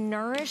skin looks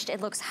nourished, it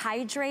looks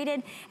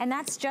hydrated, and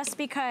that's just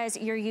because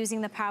you're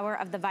using the power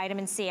of the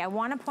vitamin C. I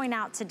wanna point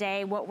out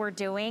today what we're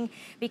doing,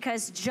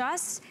 because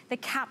just the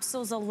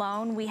capsules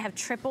alone, we have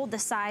tripled the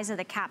size of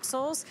the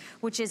capsules,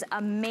 which is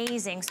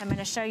amazing. So I'm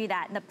gonna show you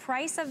that. And the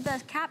price of the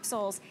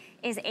capsules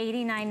is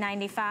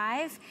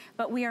 $89.95,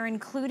 but we are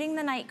including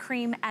the night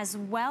cream as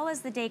well as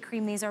the day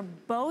cream. These are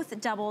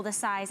both double the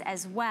size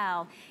as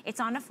well. It's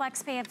on a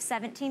flex pay of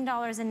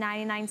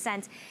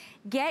 $17.99.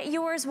 Get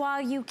yours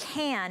while you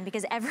can,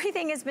 because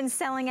everything has been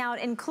selling out,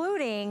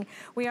 including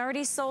we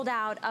already sold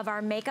out of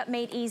our Makeup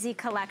Made Easy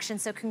collection.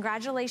 So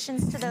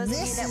congratulations to those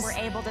of you that were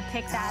able to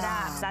pick that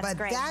up. That's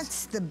great.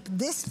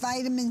 This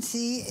vitamin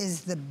C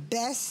is the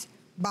best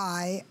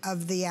buy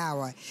of the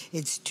hour.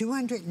 It's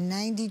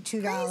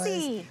 $292.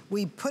 Crazy.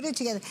 We put it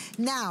together.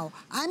 Now,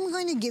 I'm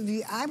going to give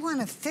you, I want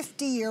a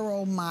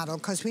 50-year-old model,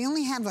 because we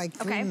only have like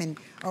 3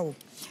 minutes. But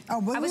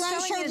we want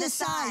to show the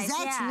size.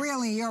 That's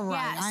really, you're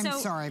right. I'm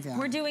sorry, Val.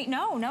 We're doing,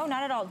 no, not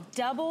at all.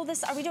 Double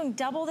this, are we doing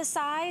double the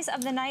size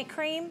of the night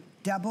cream?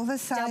 Double the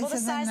size, of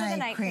the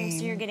night cream.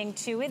 So you're getting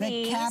 2 of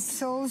these. The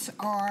capsules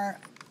are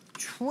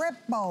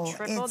triple.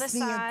 Triple the size. It's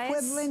the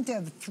equivalent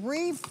of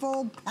 3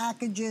 full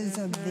packages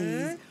of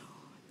these.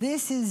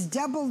 This is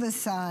double the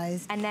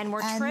size. And then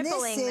we're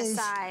tripling the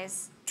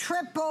size.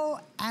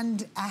 Triple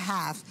and a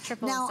half.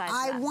 Triple the size.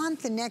 Now, I want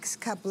the next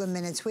couple of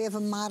minutes. We have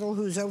a model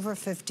who's over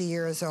 50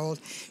 years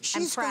old.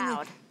 She's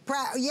proud.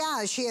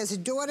 Yeah, she has a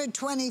daughter,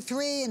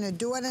 23, and a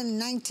daughter,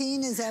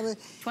 19. Is that what?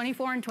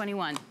 24 and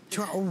 21.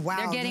 Oh, wow.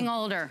 They're getting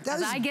older.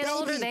 As I get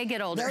older, they get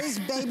older. Those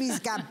babies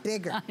got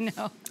bigger. I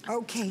know.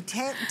 Okay,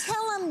 tell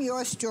them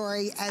your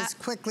story as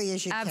quickly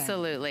as you can.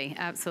 Absolutely,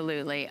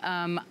 absolutely.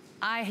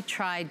 I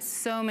tried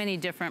so many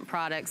different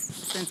products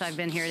since I've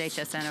been here at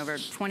HSN over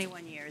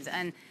 21 years.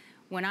 And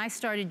when I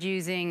started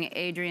using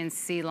Adrienne's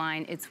C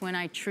line, it's when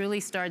I truly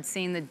started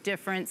seeing the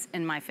difference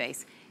in my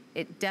face.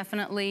 It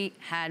definitely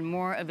had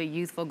more of a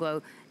youthful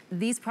glow.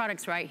 These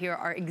products right here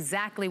are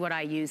exactly what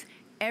I use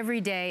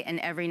every day and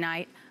every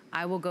night.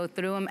 I will go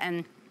through them,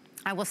 and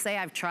I will say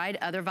I've tried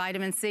other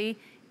vitamin C.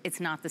 It's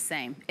not the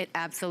same. It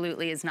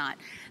absolutely is not.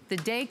 The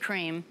day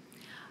cream,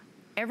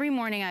 every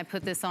morning I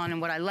put this on, and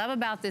what I love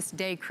about this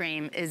day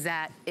cream is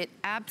that it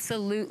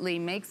absolutely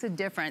makes a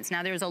difference.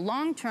 Now, there's a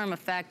long-term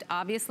effect,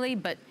 obviously,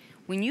 but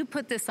when you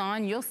put this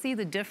on, you'll see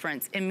the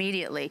difference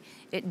immediately.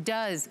 It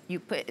does. You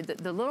put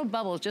the little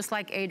bubbles, just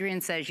like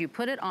Adrienne says, you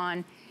put it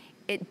on,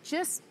 it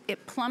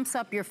plumps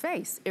up your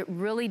face. It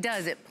really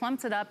does. It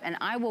plumps it up, and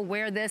I will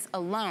wear this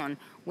alone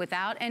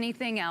without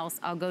anything else.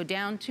 I'll go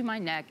down to my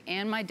neck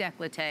and my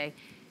décolleté,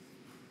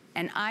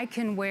 and I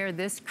can wear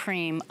this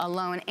cream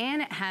alone,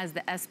 and it has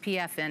the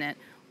SPF in it,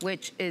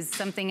 which is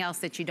something else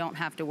that you don't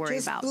have to worry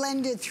about. Just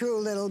blend it through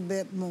a little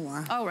bit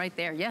more. Oh, right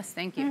there. Yes,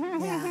 thank you.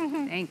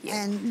 Yeah. Thank you.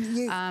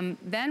 And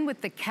then with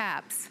the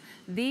caps,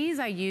 these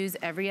I use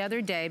every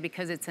other day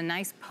because it's a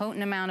nice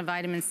potent amount of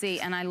vitamin C,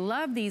 and I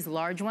love these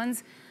large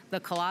ones, the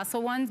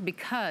colossal ones,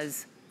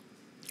 because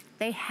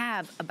they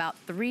have about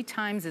 3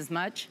 times as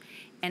much,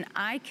 and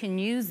I can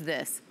use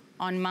this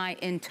on my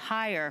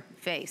entire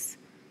face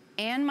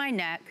and my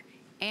neck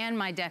and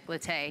my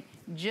décolleté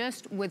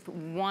just with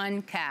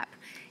 1 cap.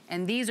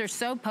 And these are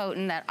so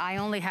potent that I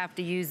only have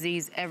to use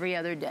these every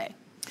other day.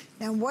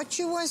 Now, what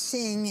you are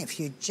seeing, if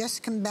you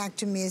just come back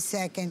to me a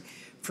second,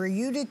 for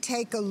you to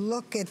take a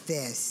look at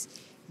this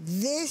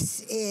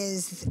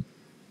is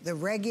the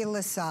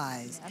regular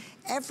size. Yep.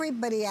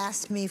 Everybody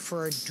asked me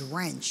for a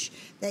drench,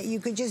 that you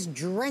could just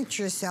drench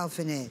yourself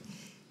in it.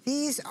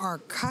 These are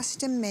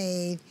custom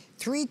made,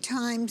 3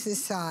 times the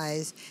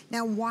size.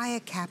 Now, why a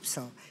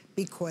capsule?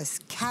 because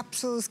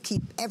capsules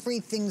keep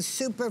everything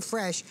super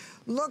fresh.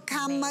 Look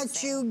how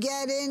much you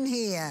get in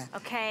here.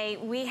 Okay,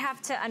 we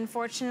have to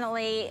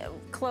unfortunately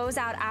close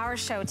out our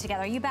show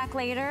together. Are you back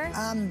later?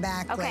 I'm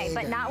back later. Okay,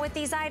 but not with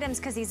these items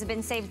because these have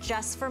been saved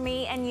just for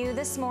me and you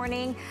this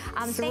morning.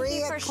 Thank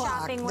you for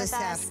shopping with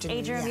us.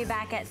 Adrienne will be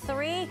back at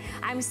 3.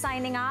 I'm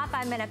signing off.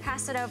 I'm going to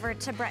pass it over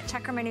to Brett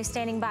Chuckerman, who's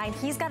standing by, and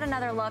he's got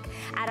another look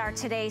at our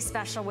Today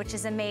special, which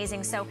is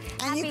amazing. So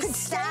and happy you could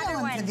stay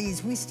on for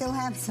these. We still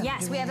have some.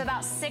 Yes, we have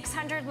about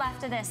 600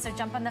 left of this, so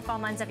jump on the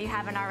phone lines if you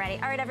haven't already.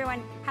 All right,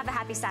 everyone, have a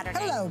happy Saturday.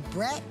 Hello,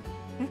 Brett.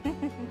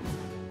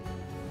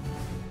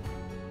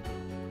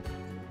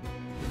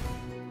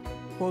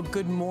 Well,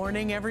 good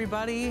morning,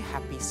 everybody.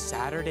 Happy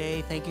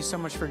Saturday. Thank you so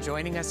much for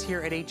joining us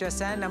here at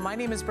HSN. Now, my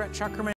name is Brett Chuckerman.